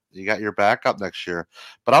boom, you got your backup next year.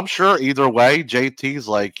 But I'm sure either way, JT's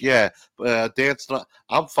like,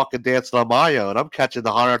 I'm fucking dancing on my own. I'm catching the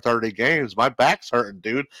 130 games. My back's hurting,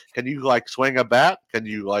 dude. Can you like swing a bat? Can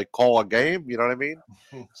you like call a game? You know what I mean?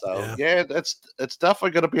 So it's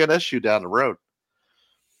definitely going to be an issue down the road.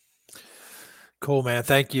 Cool, man.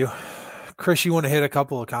 Thank you, Chris. You want to hit a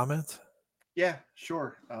couple of comments? Yeah,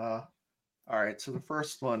 sure. All right, so the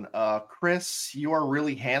first one, Chris, you are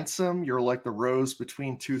really handsome. You're like the rose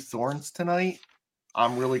between two thorns tonight.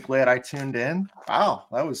 I'm really glad I tuned in. Wow,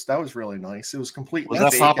 that was really nice. It was completely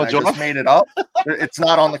fake. I just made it up. It's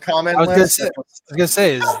not on the comment list. I was gonna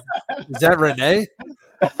say, is that Renee?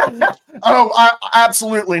 Oh,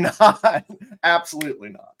 absolutely not. Absolutely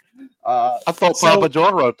not. I thought Papa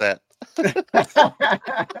John wrote that.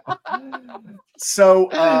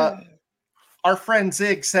 So. Our friend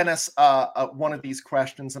Zig sent us one of these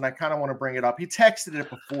questions, and I kind of want to bring it up. He texted it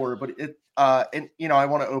before, but I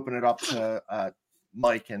want to open it up to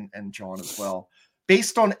Mike and John as well.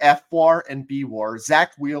 Based on FWAR and BWAR,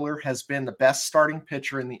 Zach Wheeler has been the best starting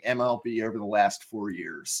pitcher in the MLB over the last 4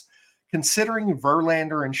 years. Considering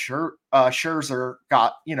Verlander and Scherzer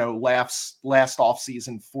got last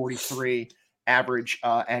offseason 43 average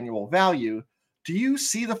annual value. Do you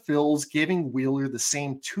see the Phils giving Wheeler the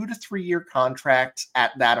same 2 to 3 year contract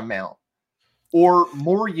at that amount, or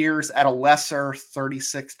more years at a lesser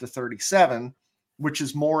 36 to 37, which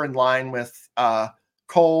is more in line with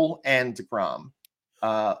Cole and DeGrom?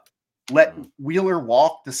 Let Wheeler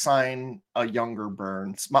walk to sign a younger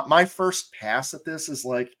Burns. My first pass at this is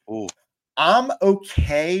like, I'm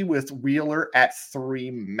okay with Wheeler at 3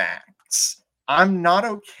 max. I'm not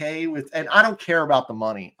okay with, and I don't care about the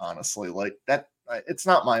money, honestly. Like that. It's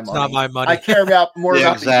not my money. It's not my money. I care about more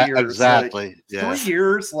about the years. Exactly. Like, 3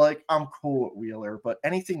 years, like I'm cool at Wheeler, but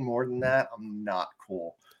anything more than that, I'm not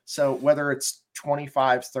cool. So whether it's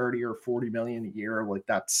 25, 30, or 40 million a year, like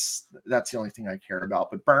that's the only thing I care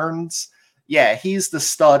about. But Burns, he's the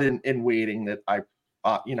stud in waiting that I've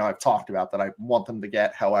talked about that I want them to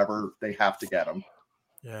get. However, they have to get him.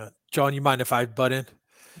 Yeah, John, you mind if I butt in?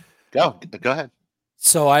 Go ahead.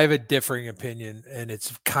 So I have a differing opinion, and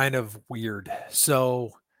it's kind of weird.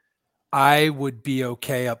 So I would be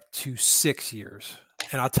okay up to 6 years,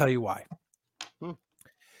 and I'll tell you why.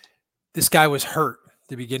 This guy was hurt at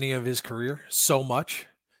the beginning of his career so much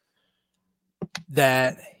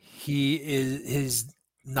that his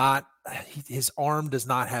arm does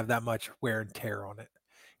not have that much wear and tear on it.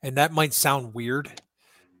 And that might sound weird,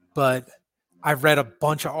 but I've read a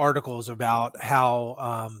bunch of articles about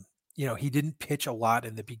how he didn't pitch a lot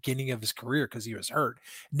in the beginning of his career because he was hurt.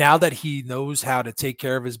 Now that he knows how to take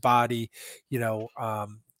care of his body,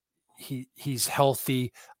 he's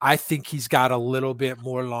healthy. I think he's got a little bit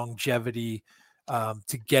more longevity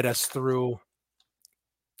to get us through.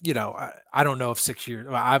 I don't know if 6 years.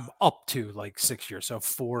 I'm up to like 6 years, so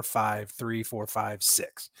 4, 5, 3, 4, 5,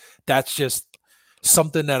 6. That's just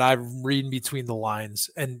something that I'm reading between the lines,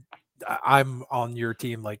 and I'm on your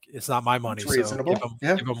team. Like, it's not my money, it's reasonable. So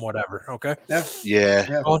give them whatever. Okay.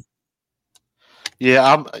 Yeah.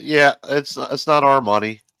 It's not our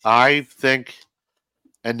money. I think,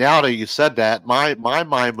 and now that you said that, my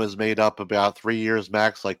mind was made up about 3 years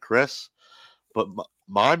max, like Chris, but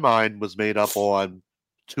my mind was made up on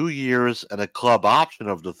 2 years and a club option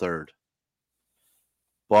of the third.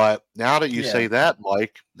 But now that you say that,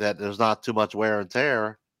 Mike, that there's not too much wear and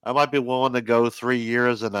tear, I might be willing to go 3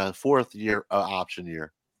 years and a 4th year option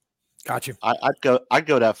year. Got you. I'd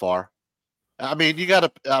go that far. I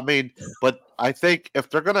mean, but I think if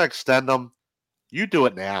they're going to extend them, You do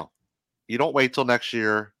it now. You don't wait till next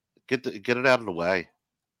year. Get it out of the way.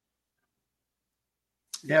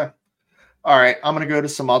 Yeah. All right. I'm going to go to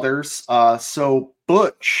some others. So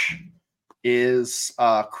Butch is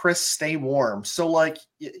Chris, stay warm. So like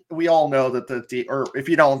we all know that or if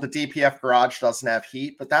you don't, the DPF garage doesn't have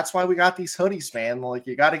heat, but that's why we got these hoodies, man. Like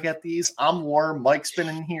you got to get these. I'm warm. Mike's been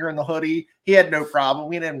in here in the hoodie. He had no problem.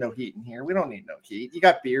 We didn't have no heat in here. We don't need no heat. You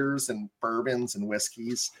got beers and bourbons and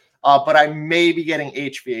whiskeys. But I may be getting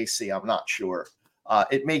HVAC. I'm not sure.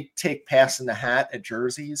 It may take passing the hat at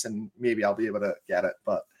Jerseys, and maybe I'll be able to get it.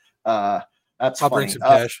 But that's I'll funny. bring some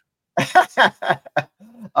cash.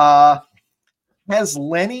 Has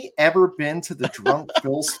Lenny ever been to the Drunk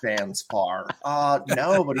Phil's fans bar?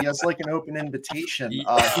 No, but he has like an open invitation. He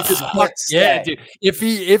just can't stay. Yeah, dude. If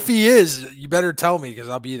he is, you better tell me because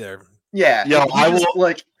I'll be there. Yeah, I will.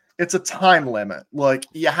 Like it's a time limit. Like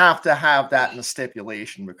you have to have that in the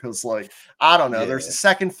stipulation because, like, I don't know. Yeah. There's a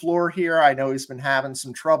second floor here. I know he's been having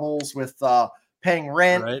some troubles with paying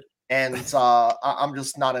rent, right. And I'm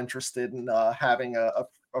just not interested in having a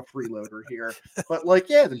freeloader here. But like,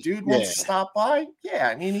 yeah, the dude wants to stop by. Yeah,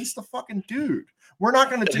 I mean, he's the fucking dude. We're not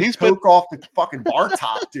going to do coke off the fucking bar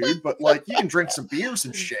top, dude. But like, you can drink some beers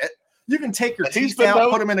and shit. You can take your teeth out,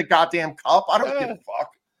 put them in a goddamn cup. I don't give a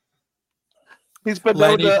fuck. He's been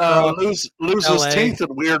known to lose his teeth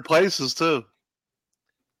in weird places too.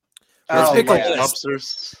 Let's pick a list.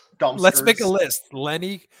 Dumpsters. Let's make a list.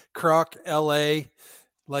 Lenny, Kruk, LA.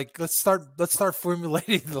 Like, let's start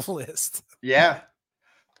formulating the list. Yeah.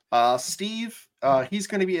 Steve, he's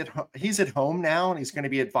at home now, and he's going to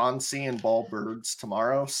be at Von C and Ball Birds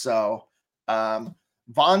tomorrow. So,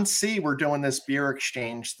 Von C, we're doing this beer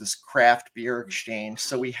exchange, this craft beer exchange.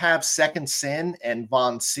 So we have Second Sin and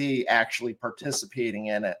Von C actually participating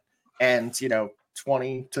in it, and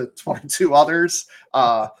 20 to 22 others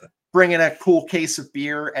bring in a cool case of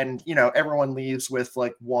beer, and everyone leaves with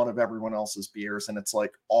like one of everyone else's beers, and it's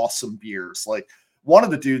like awesome beers. Like one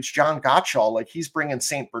of the dudes, John Gottschall, like he's bringing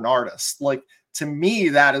St. Bernardus. Like to me,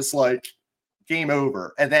 that is like game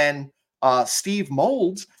over. And then Steve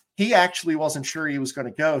Mold, he actually wasn't sure he was going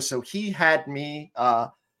to go, so he had me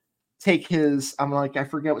take his. I'm like, I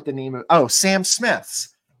forget what the name of. Oh, Sam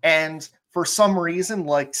Smith's, and for some reason,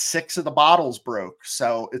 like 6 of the bottles broke,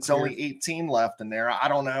 so it's only 18 left in there. I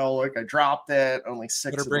don't know. Like I dropped it. Only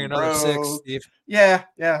 6 of them bring another broke. 6, Steve. Yeah.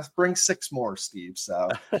 Bring 6 more, Steve. So,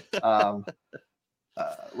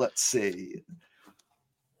 let's see.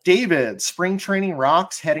 David, spring training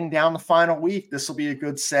rocks. Heading down the final week. This will be a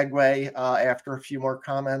good segue after a few more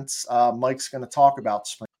comments. Mike's going to talk about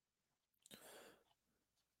spring.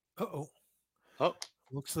 Oh.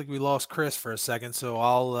 Looks like we lost Chris for a second, so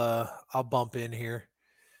I'll bump in here.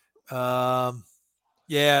 John,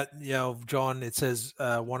 it says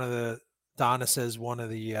Donna says one of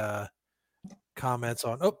the comments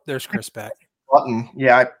on. Oh, there's Chris back. Button.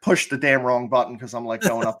 Yeah, I pushed the damn wrong button because I'm like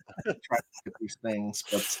going up trying to get these things.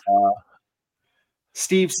 But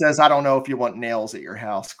Steve says, I don't know if you want nails at your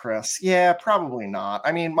house, Chris. Yeah, probably not.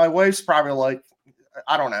 I mean, my wife's probably like,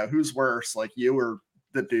 I don't know who's worse, like you or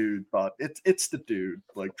the dude, but it's the dude.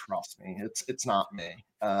 Like, trust me, it's not me.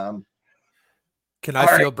 Can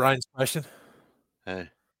I field Brian's question? Hey.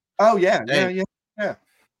 Oh yeah.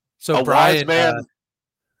 So Brian, man.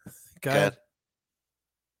 Go ahead.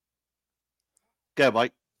 Go ahead,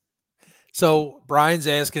 Mike. So Brian's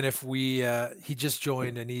asking if we he just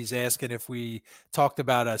joined, and he's asking if we talked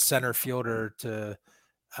about a center fielder to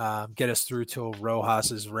get us through till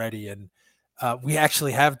Rojas is ready, and we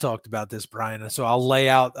actually have talked about this, Brian. So I'll lay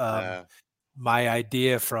out my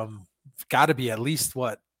idea from got to be at least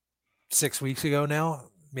 6 weeks ago now,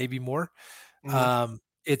 maybe more. Mm-hmm.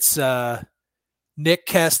 It's Nick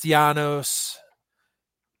Castellanos,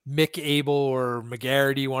 Mick Abel, or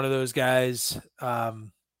McGarity, one of those guys,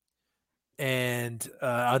 and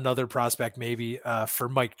another prospect maybe for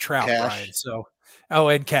Mike Trout, Cash. Brian. So,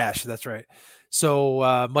 and Cash, that's right.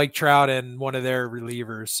 So Mike Trout and one of their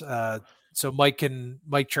relievers. So Mike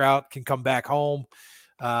Trout can come back home.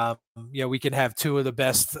 We can have 2 of the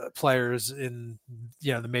best players in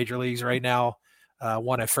the major leagues right now,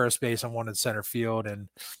 one at first base and one in center field, and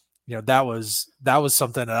that was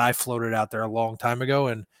something that I floated out there a long time ago,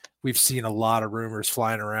 and we've seen a lot of rumors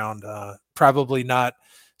flying around. Probably not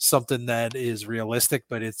something that is realistic,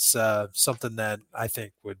 but it's something that I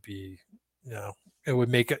think would be, it would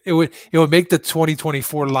make the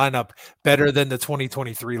 2024 lineup better than the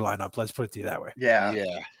 2023 lineup. Let's put it that way.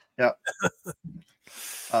 Yeah.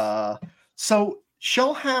 So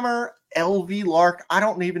Shellhammer LV Lark, I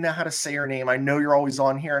don't even know how to say your name. I know you're always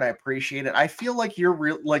on here, and I appreciate it. I feel like you're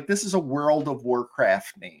real. Like this is a World of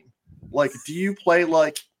Warcraft name. Like, do you play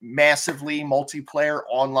like massively multiplayer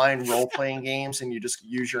online role-playing games and you just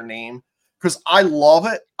use your name? Because I love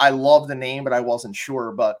it. I love the name, but I wasn't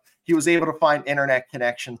sure. But he was able to find internet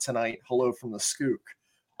connection tonight. Hello from the Skook.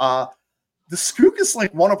 The Skook is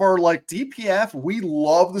like one of our like DPF. We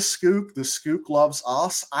love the Skook. The Skook loves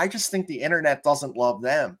us. I just think the internet doesn't love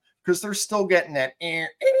them because they're still getting that,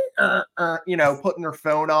 putting their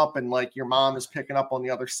phone up and like your mom is picking up on the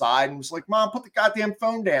other side and was like, Mom, put the goddamn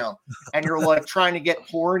phone down. And you're like trying to get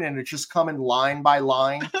porn and it's just coming line by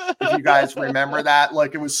line. If you guys remember that,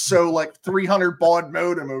 like it was so like 300 baud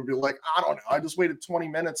modem. It would be like, I don't know. I just waited 20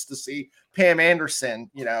 minutes to see Pam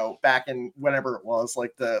Anderson, back in whenever it was,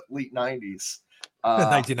 like the late 90s.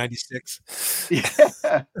 1996.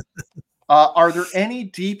 Yeah. Are there any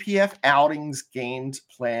DPF outings gained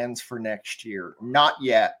plans for next year? Not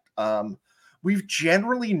yet. We've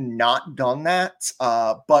generally not done that,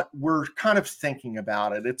 but we're kind of thinking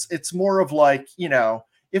about it. It's more of like,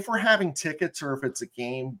 if we're having tickets or if it's a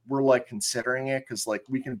game, we're like considering it because like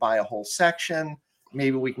we can buy a whole section.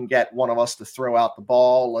 Maybe we can get one of us to throw out the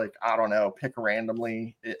ball, like, I don't know, pick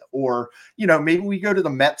randomly. Or, maybe we go to the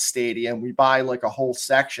Mets Stadium, we buy like a whole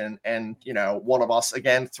section and, one of us,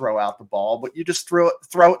 again, throw out the ball. But you just throw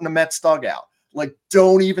it in the Mets dugout. Like,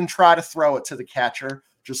 don't even try to throw it to the catcher.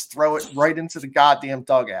 Just throw it right into the goddamn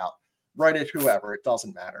dugout, right at whoever. It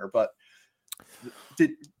doesn't matter. But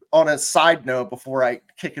on a side note, before I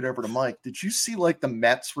kick it over to Mike, did you see like the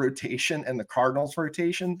Mets rotation and the Cardinals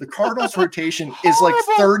rotation? The Cardinals rotation is like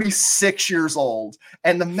 36 years old,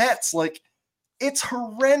 and the Mets, like, it's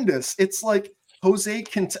horrendous. It's like Jose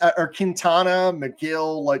Quintana,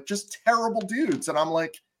 McGill, like just terrible dudes. And I'm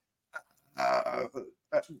like, I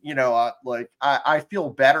feel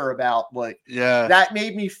better about like, that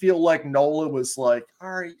made me feel like Nola was like,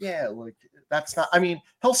 all right, yeah, like that's not, I mean,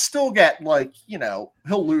 he'll still get like, he'll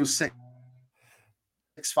lose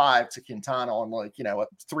 6-5 to Quintana on like,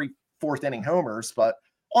 3 fourth inning homers, but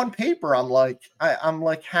on paper, I'm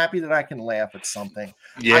like happy that I can laugh at something.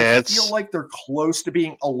 Yeah, I feel like they're close to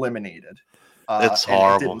being eliminated. It's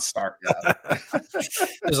horrible. It didn't start yet.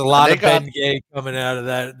 There's a lot of Ben Gay coming out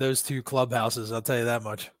of those two clubhouses. I'll tell you that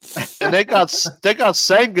much. And they got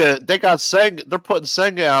Senga. They're putting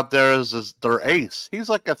Senga out there as their ace. He's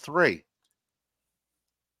like a 3.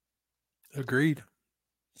 Agreed.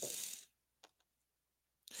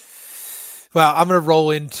 Well, I'm going to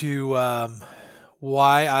roll into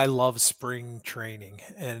why I love spring training,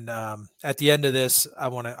 and at the end of this, I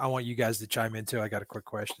want you guys to chime in too. I got a quick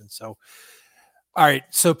question. So, all right,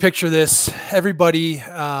 so picture this: everybody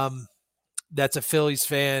that's a Phillies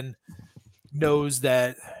fan knows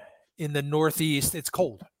that in the Northeast it's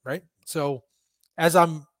cold, right? So, as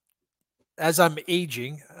I'm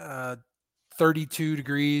aging, 32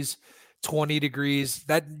 degrees, 20 degrees,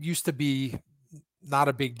 that used to be not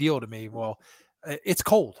a big deal to me. Well, it's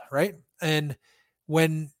cold, right? And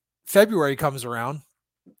when February comes around,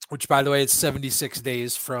 which by the way, it's 76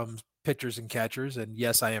 days from pitchers and catchers, and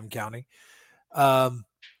yes, I am counting.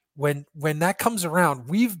 When that comes around,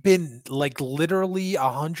 we've been like literally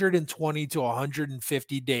 120 to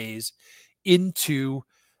 150 days into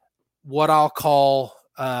what I'll call,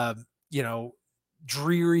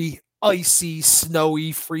 dreary, icy,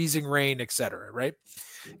 snowy, freezing rain, etc. Right?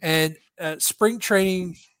 And spring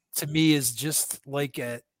training to me is just like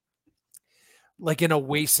an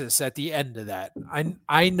oasis at the end of that.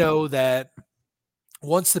 I know that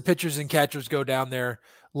once the pitchers and catchers go down there,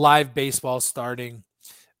 live baseball starting.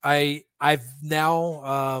 I've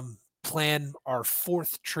now planned our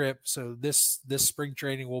 4th trip, so this spring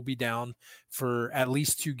training will be down for at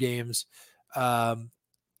least 2 games.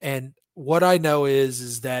 And what I know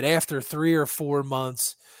is that after 3 or 4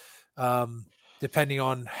 months, depending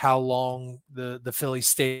on how long the Phillies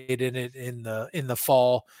stayed in it in the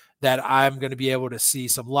fall, that I'm going to be able to see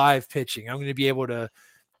some live pitching. I'm going to be able to,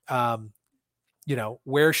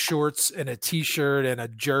 wear shorts and a t-shirt and a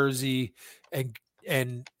jersey and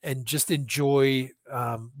just enjoy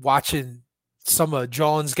watching some of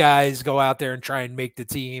John's guys go out there and try and make the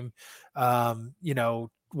team.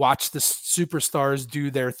 Watch the superstars do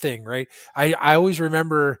their thing, right? I always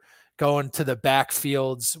remember going to the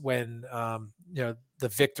backfields when the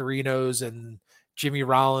Victorinos and Jimmy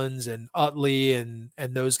Rollins and Utley and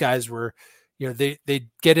those guys were, they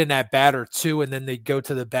get in that bat or two and then they go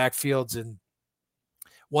to the backfields. And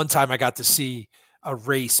one time I got to see a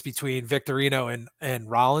race between Victorino and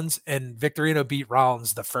Rollins, and Victorino beat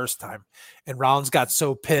Rollins the first time, and Rollins got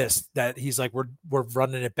so pissed that he's like, we're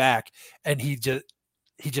running it back, and he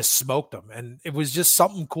just smoked him. And it was just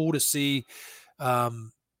something cool to see.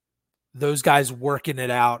 those guys working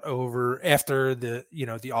it out over after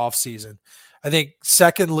the off season. I think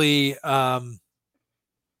secondly,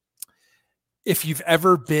 if you've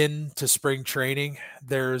ever been to spring training,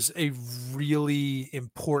 there's a really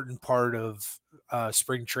important part of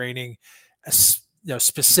spring training,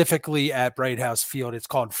 specifically at Bright House Field. It's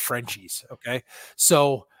called Frenchies. Okay,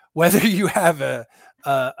 so whether you have a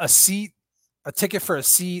seat, a ticket for a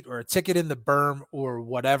seat, or a ticket in the berm, or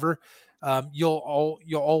whatever, you'll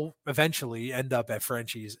all eventually end up at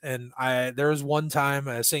Frenchies. And there was one time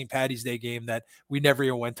a St. Patty's Day game that we never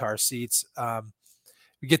even went to our seats.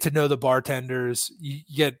 We get to know the bartenders. You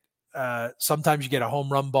get sometimes you get a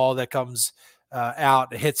home run ball that comes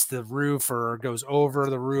out, hits the roof, or goes over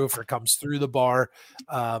the roof, or comes through the bar.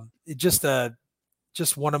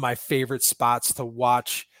 Just one of my favorite spots to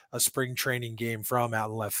watch a spring training game from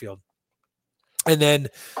out in left field. And then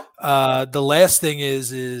the last thing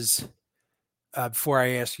is before I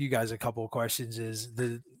ask you guys a couple of questions, is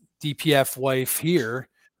the DPF wife here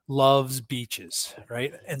loves beaches,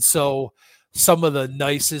 right? And so some of the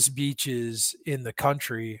nicest beaches in the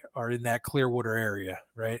country are in that Clearwater area,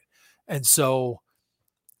 right? And so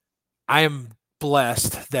I am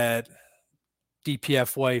blessed that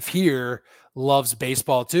DPF wife here loves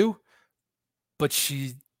baseball too, but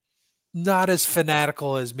she's not as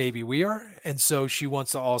fanatical as maybe we are. And so she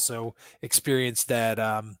wants to also experience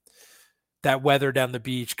that that weather down the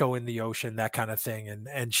beach, go in the ocean, that kind of thing.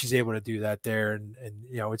 And she's able to do that there. And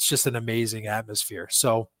it's just an amazing atmosphere.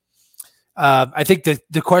 So I think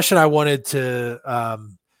the question I wanted to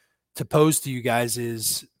pose to you guys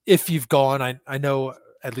is, if you've gone, I know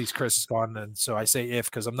at least Chris has gone, and so I say if,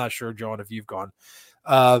 because I'm not sure, John, if you've gone.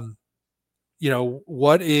 What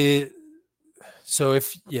is so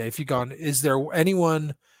if you've gone, is there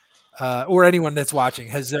anyone or anyone that's watching,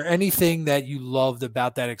 has there anything that you loved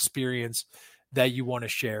about that experience that you want to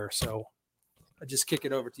share? So I just kick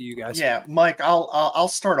it over to you guys. Yeah, Mike, I'll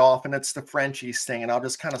start off, and it's the Frenchies thing, and I'll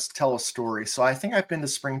just kind of tell a story. So I think I've been to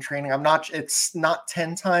spring training. It's not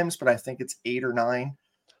 10 times, but I think it's 8 or 9.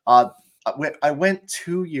 I went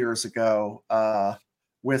 2 years ago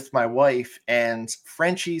with my wife, and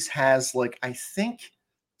Frenchies has, like, I think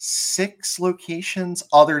 6 locations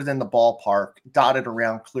other than the ballpark dotted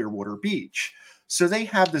around Clearwater Beach. So they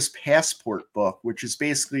have this passport book, which is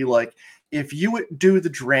basically like, if you do the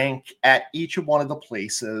drink at each of one of the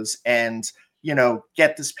places and,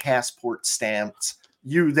 get this passport stamped,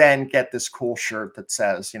 you then get this cool shirt that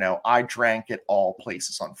says, I drank at all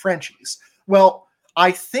places on Frenchies. Well,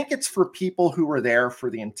 I think it's for people who were there for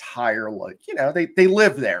the entire, they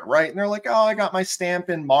live there, right? And they're like, oh, I got my stamp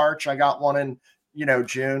in March. I got one in,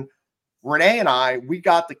 June. Renee and we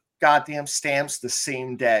got the goddamn stamps the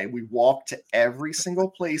same day. We walked to every single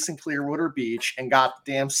place in Clearwater Beach and got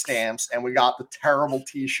the damn stamps, and we got the terrible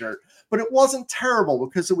t-shirt. But it wasn't terrible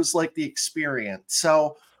because it was like the experience.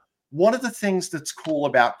 So one of the things that's cool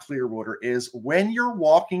about Clearwater is when you're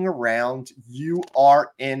walking around, you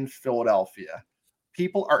are in Philadelphia.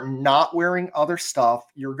 People are not wearing other stuff.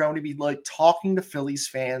 You're going to be like talking to Phillies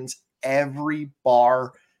fans every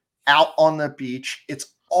bar out on the beach.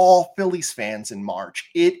 It's all Phillies fans in March.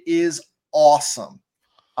 It is awesome.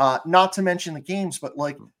 Not to mention the games, but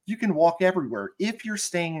like you can walk everywhere. If you're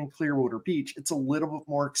staying in Clearwater Beach, it's a little bit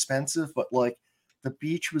more expensive, but like the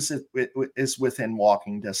beach is within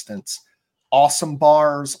walking distance. Awesome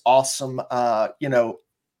bars, awesome,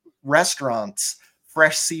 restaurants,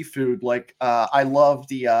 fresh seafood. Like I love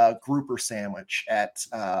the grouper sandwich at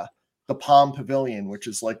the Palm Pavilion, which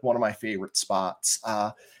is like one of my favorite spots.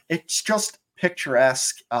 It's just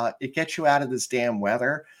picturesque. It gets you out of this damn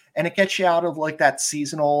weather, and it gets you out of like that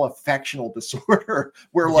seasonal affectional disorder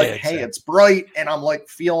where hey, it's bright and I'm like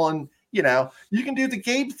feeling, you can do the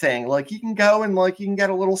Gabe thing. Like you can go and like you can get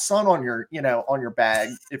a little sun on your, on your bag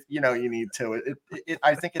if you need to.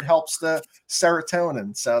 I think it helps the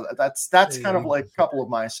serotonin. So that's kind of like a couple of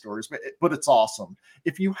my stories, but it's awesome.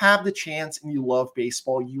 If you have the chance and you love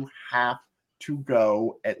baseball, you have to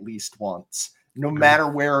go at least once. No matter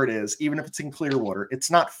where it is, even if it's in Clearwater. It's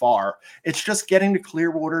not far. It's just getting to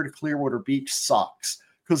Clearwater Beach sucks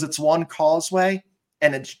because it's one causeway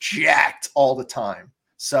and it's jacked all the time.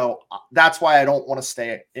 So that's why I don't want to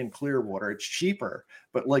stay in Clearwater. It's cheaper,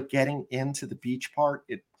 but like getting into the beach part,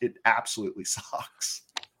 it absolutely sucks.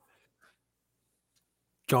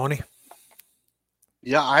 Johnny?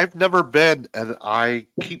 Yeah, I've never been, and I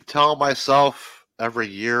keep telling myself every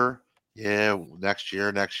year, next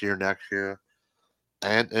year.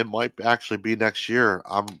 And it might actually be next year.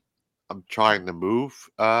 I'm trying to move.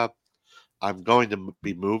 I'm going to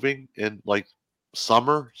be moving in like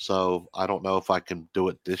summer, so I don't know if I can do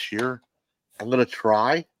it this year. I'm going to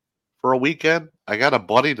try for a weekend. I got a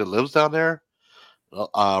buddy that lives down there,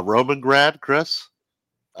 Roman grad, Chris.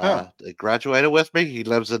 He graduated with me. He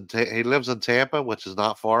lives in Tampa, which is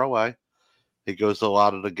not far away. He goes to a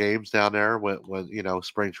lot of the games down there when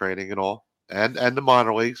spring training and all, and the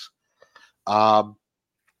minor leagues. I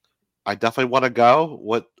definitely want to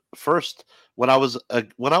go. When I was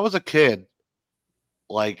a kid,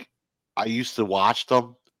 like I used to watch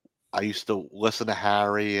them. I used to listen to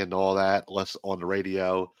Harry and all that, listen on the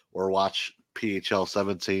radio or watch PHL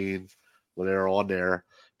 17 when they were on there.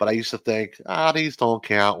 But I used to think, these don't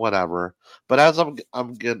count, whatever. But as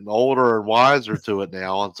I'm getting older and wiser to it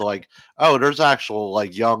now, it's like, oh, there's actual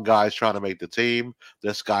like young guys trying to make the team.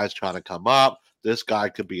 This guy's trying to come up. This guy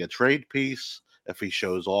could be a trade piece if he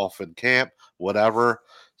shows off in camp, whatever.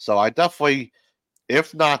 So I definitely,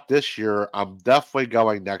 if not this year, I'm definitely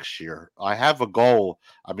going next year. I have a goal.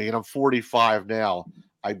 I mean, I'm 45 now.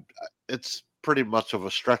 It's pretty much of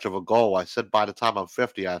a stretch of a goal. I said by the time I'm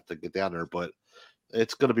 50, I have to get down there, but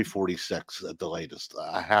it's going to be 46 at the latest.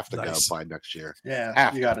 I have to go by next year.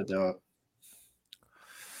 Yeah, you got to do it.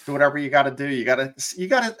 Do whatever you got to do. You got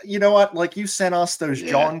to, you know what? Like you sent us those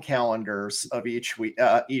John calendars of each week,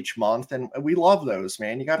 each month, and we love those,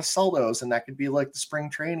 man. You got to sell those, and that could be like the spring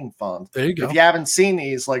training fund. There you go. If you haven't seen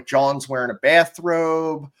these, like John's wearing a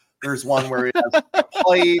bathrobe. There's one where he has a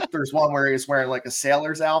plate. There's one where he's wearing like a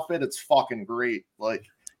sailor's outfit. It's fucking great. Like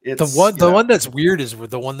it's the one that's weird is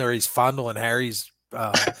the one where he's fondling Harry's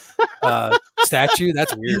statue.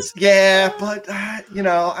 That's weird. Yeah, but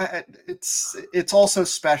it's also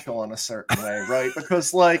special in a certain way, right?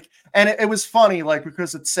 Because and it was funny, like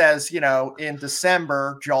because it says, in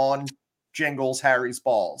December, John jingles Harry's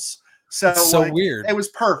balls. So weird. It was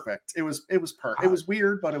perfect. It was perfect. It was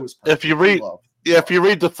weird, but it was perfect. If you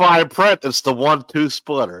read the fine print, it's the 1-2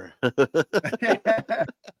 splitter.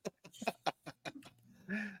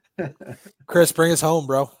 Chris, bring us home,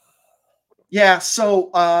 bro. Yeah, so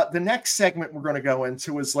the next segment we're going to go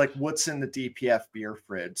into is like what's in the DPF beer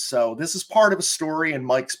fridge. So this is part of a story, and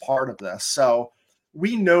Mike's part of this. So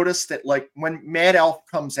we noticed that like when Mad Elf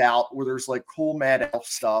comes out, where there's like cool Mad Elf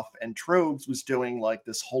stuff, and Trogs was doing like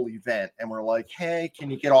this whole event, and we're like, hey, can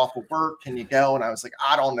you get off of work? Can you go? And I was like,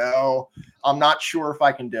 I don't know. I'm not sure if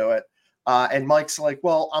I can do it. And Mike's like,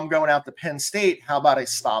 well, I'm going out to Penn State. How about I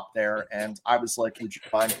stop there? And I was like, would you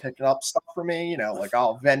mind picking up stuff for me? Like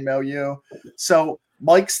I'll Venmo you. So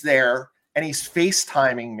Mike's there and he's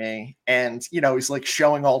FaceTiming me and, he's like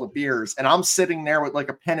showing all the beers. And I'm sitting there with like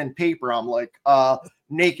a pen and paper. I'm like,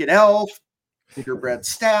 Naked Elf, Gingerbread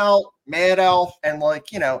Stout, Mad Elf. And like,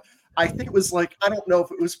 I think it was like, I don't know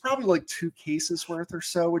if it was probably like 2 cases worth or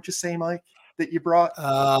so. Would you say, Mike, that you brought?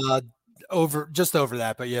 Just over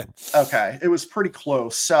that, but yeah. Okay, it was pretty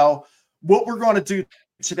close. So what we're going to do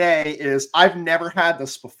today is I've never had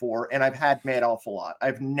this before, and I've had Mad Elf a lot.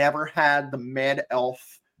 I've never had the Mad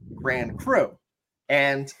Elf Grand Cru,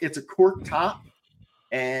 and it's a cork top,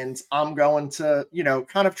 and I'm going to,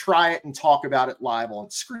 kind of try it and talk about it live on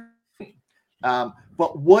screen.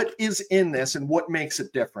 But what is in this and what makes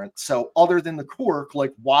it different? So other than the cork,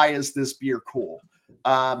 like why is this beer cool?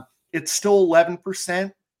 It's still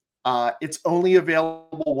 11%. It's only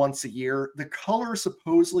available once a year. The color is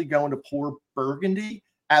supposedly going to pour burgundy,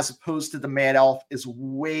 as opposed to the Mad Elf is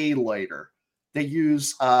way lighter. They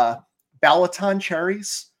use Balaton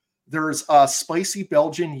cherries. There's a spicy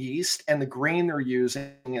Belgian yeast, and the grain they're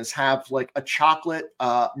using is have like a chocolate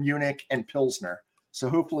Munich and Pilsner. So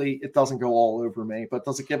hopefully it doesn't go all over me, but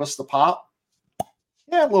does it give us the pop?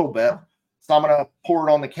 Yeah, a little bit. So I'm going to pour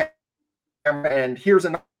it on the camera, and here's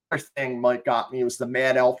another thing Mike got me was the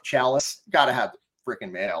Mad Elf chalice. Got to have the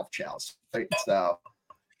freaking Mad Elf chalice, right? So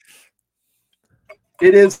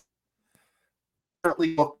it is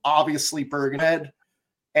currently obviously burgundy,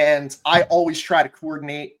 and I always try to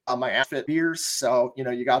coordinate my outfit beers. So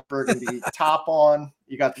you got burgundy top on,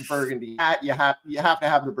 you got the burgundy hat. You have to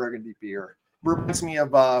have the burgundy beer. Reminds me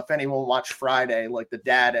of if anyone watched Friday, like the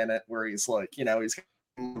dad in it, where he's like, he's got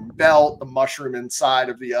the belt, the mushroom inside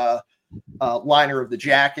of the liner of the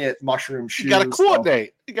jacket, mushroom shoes. You got to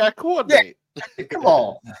coordinate. You got to coordinate. Yeah, come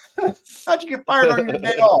on. How'd you get fired on your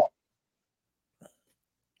day off?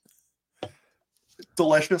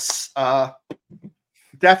 Delicious.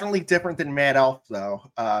 Definitely different than Mad Elf, though.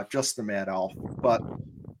 Just the Mad Elf. But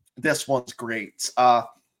this one's great.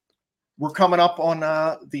 We're coming up on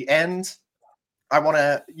the end. I want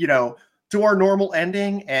to, do our normal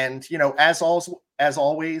ending. And, as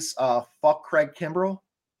always, fuck Craig Kimbrell.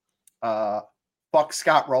 Fuck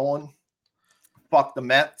Scott Rowland, fuck the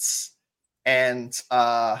Mets, and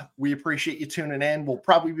we appreciate you tuning in. We'll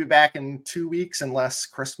probably be back in 2 weeks unless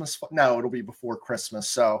Christmas. No, it'll be before Christmas.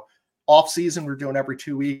 So Offseason, we're doing every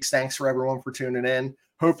 2 weeks. Thanks for everyone for tuning in.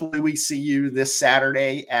 Hopefully we see you this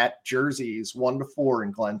Saturday at Jersey's 1 to 4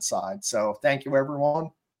 in Glenside. So thank you,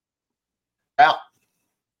 everyone. Out.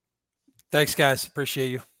 Thanks, guys.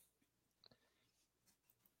 Appreciate you.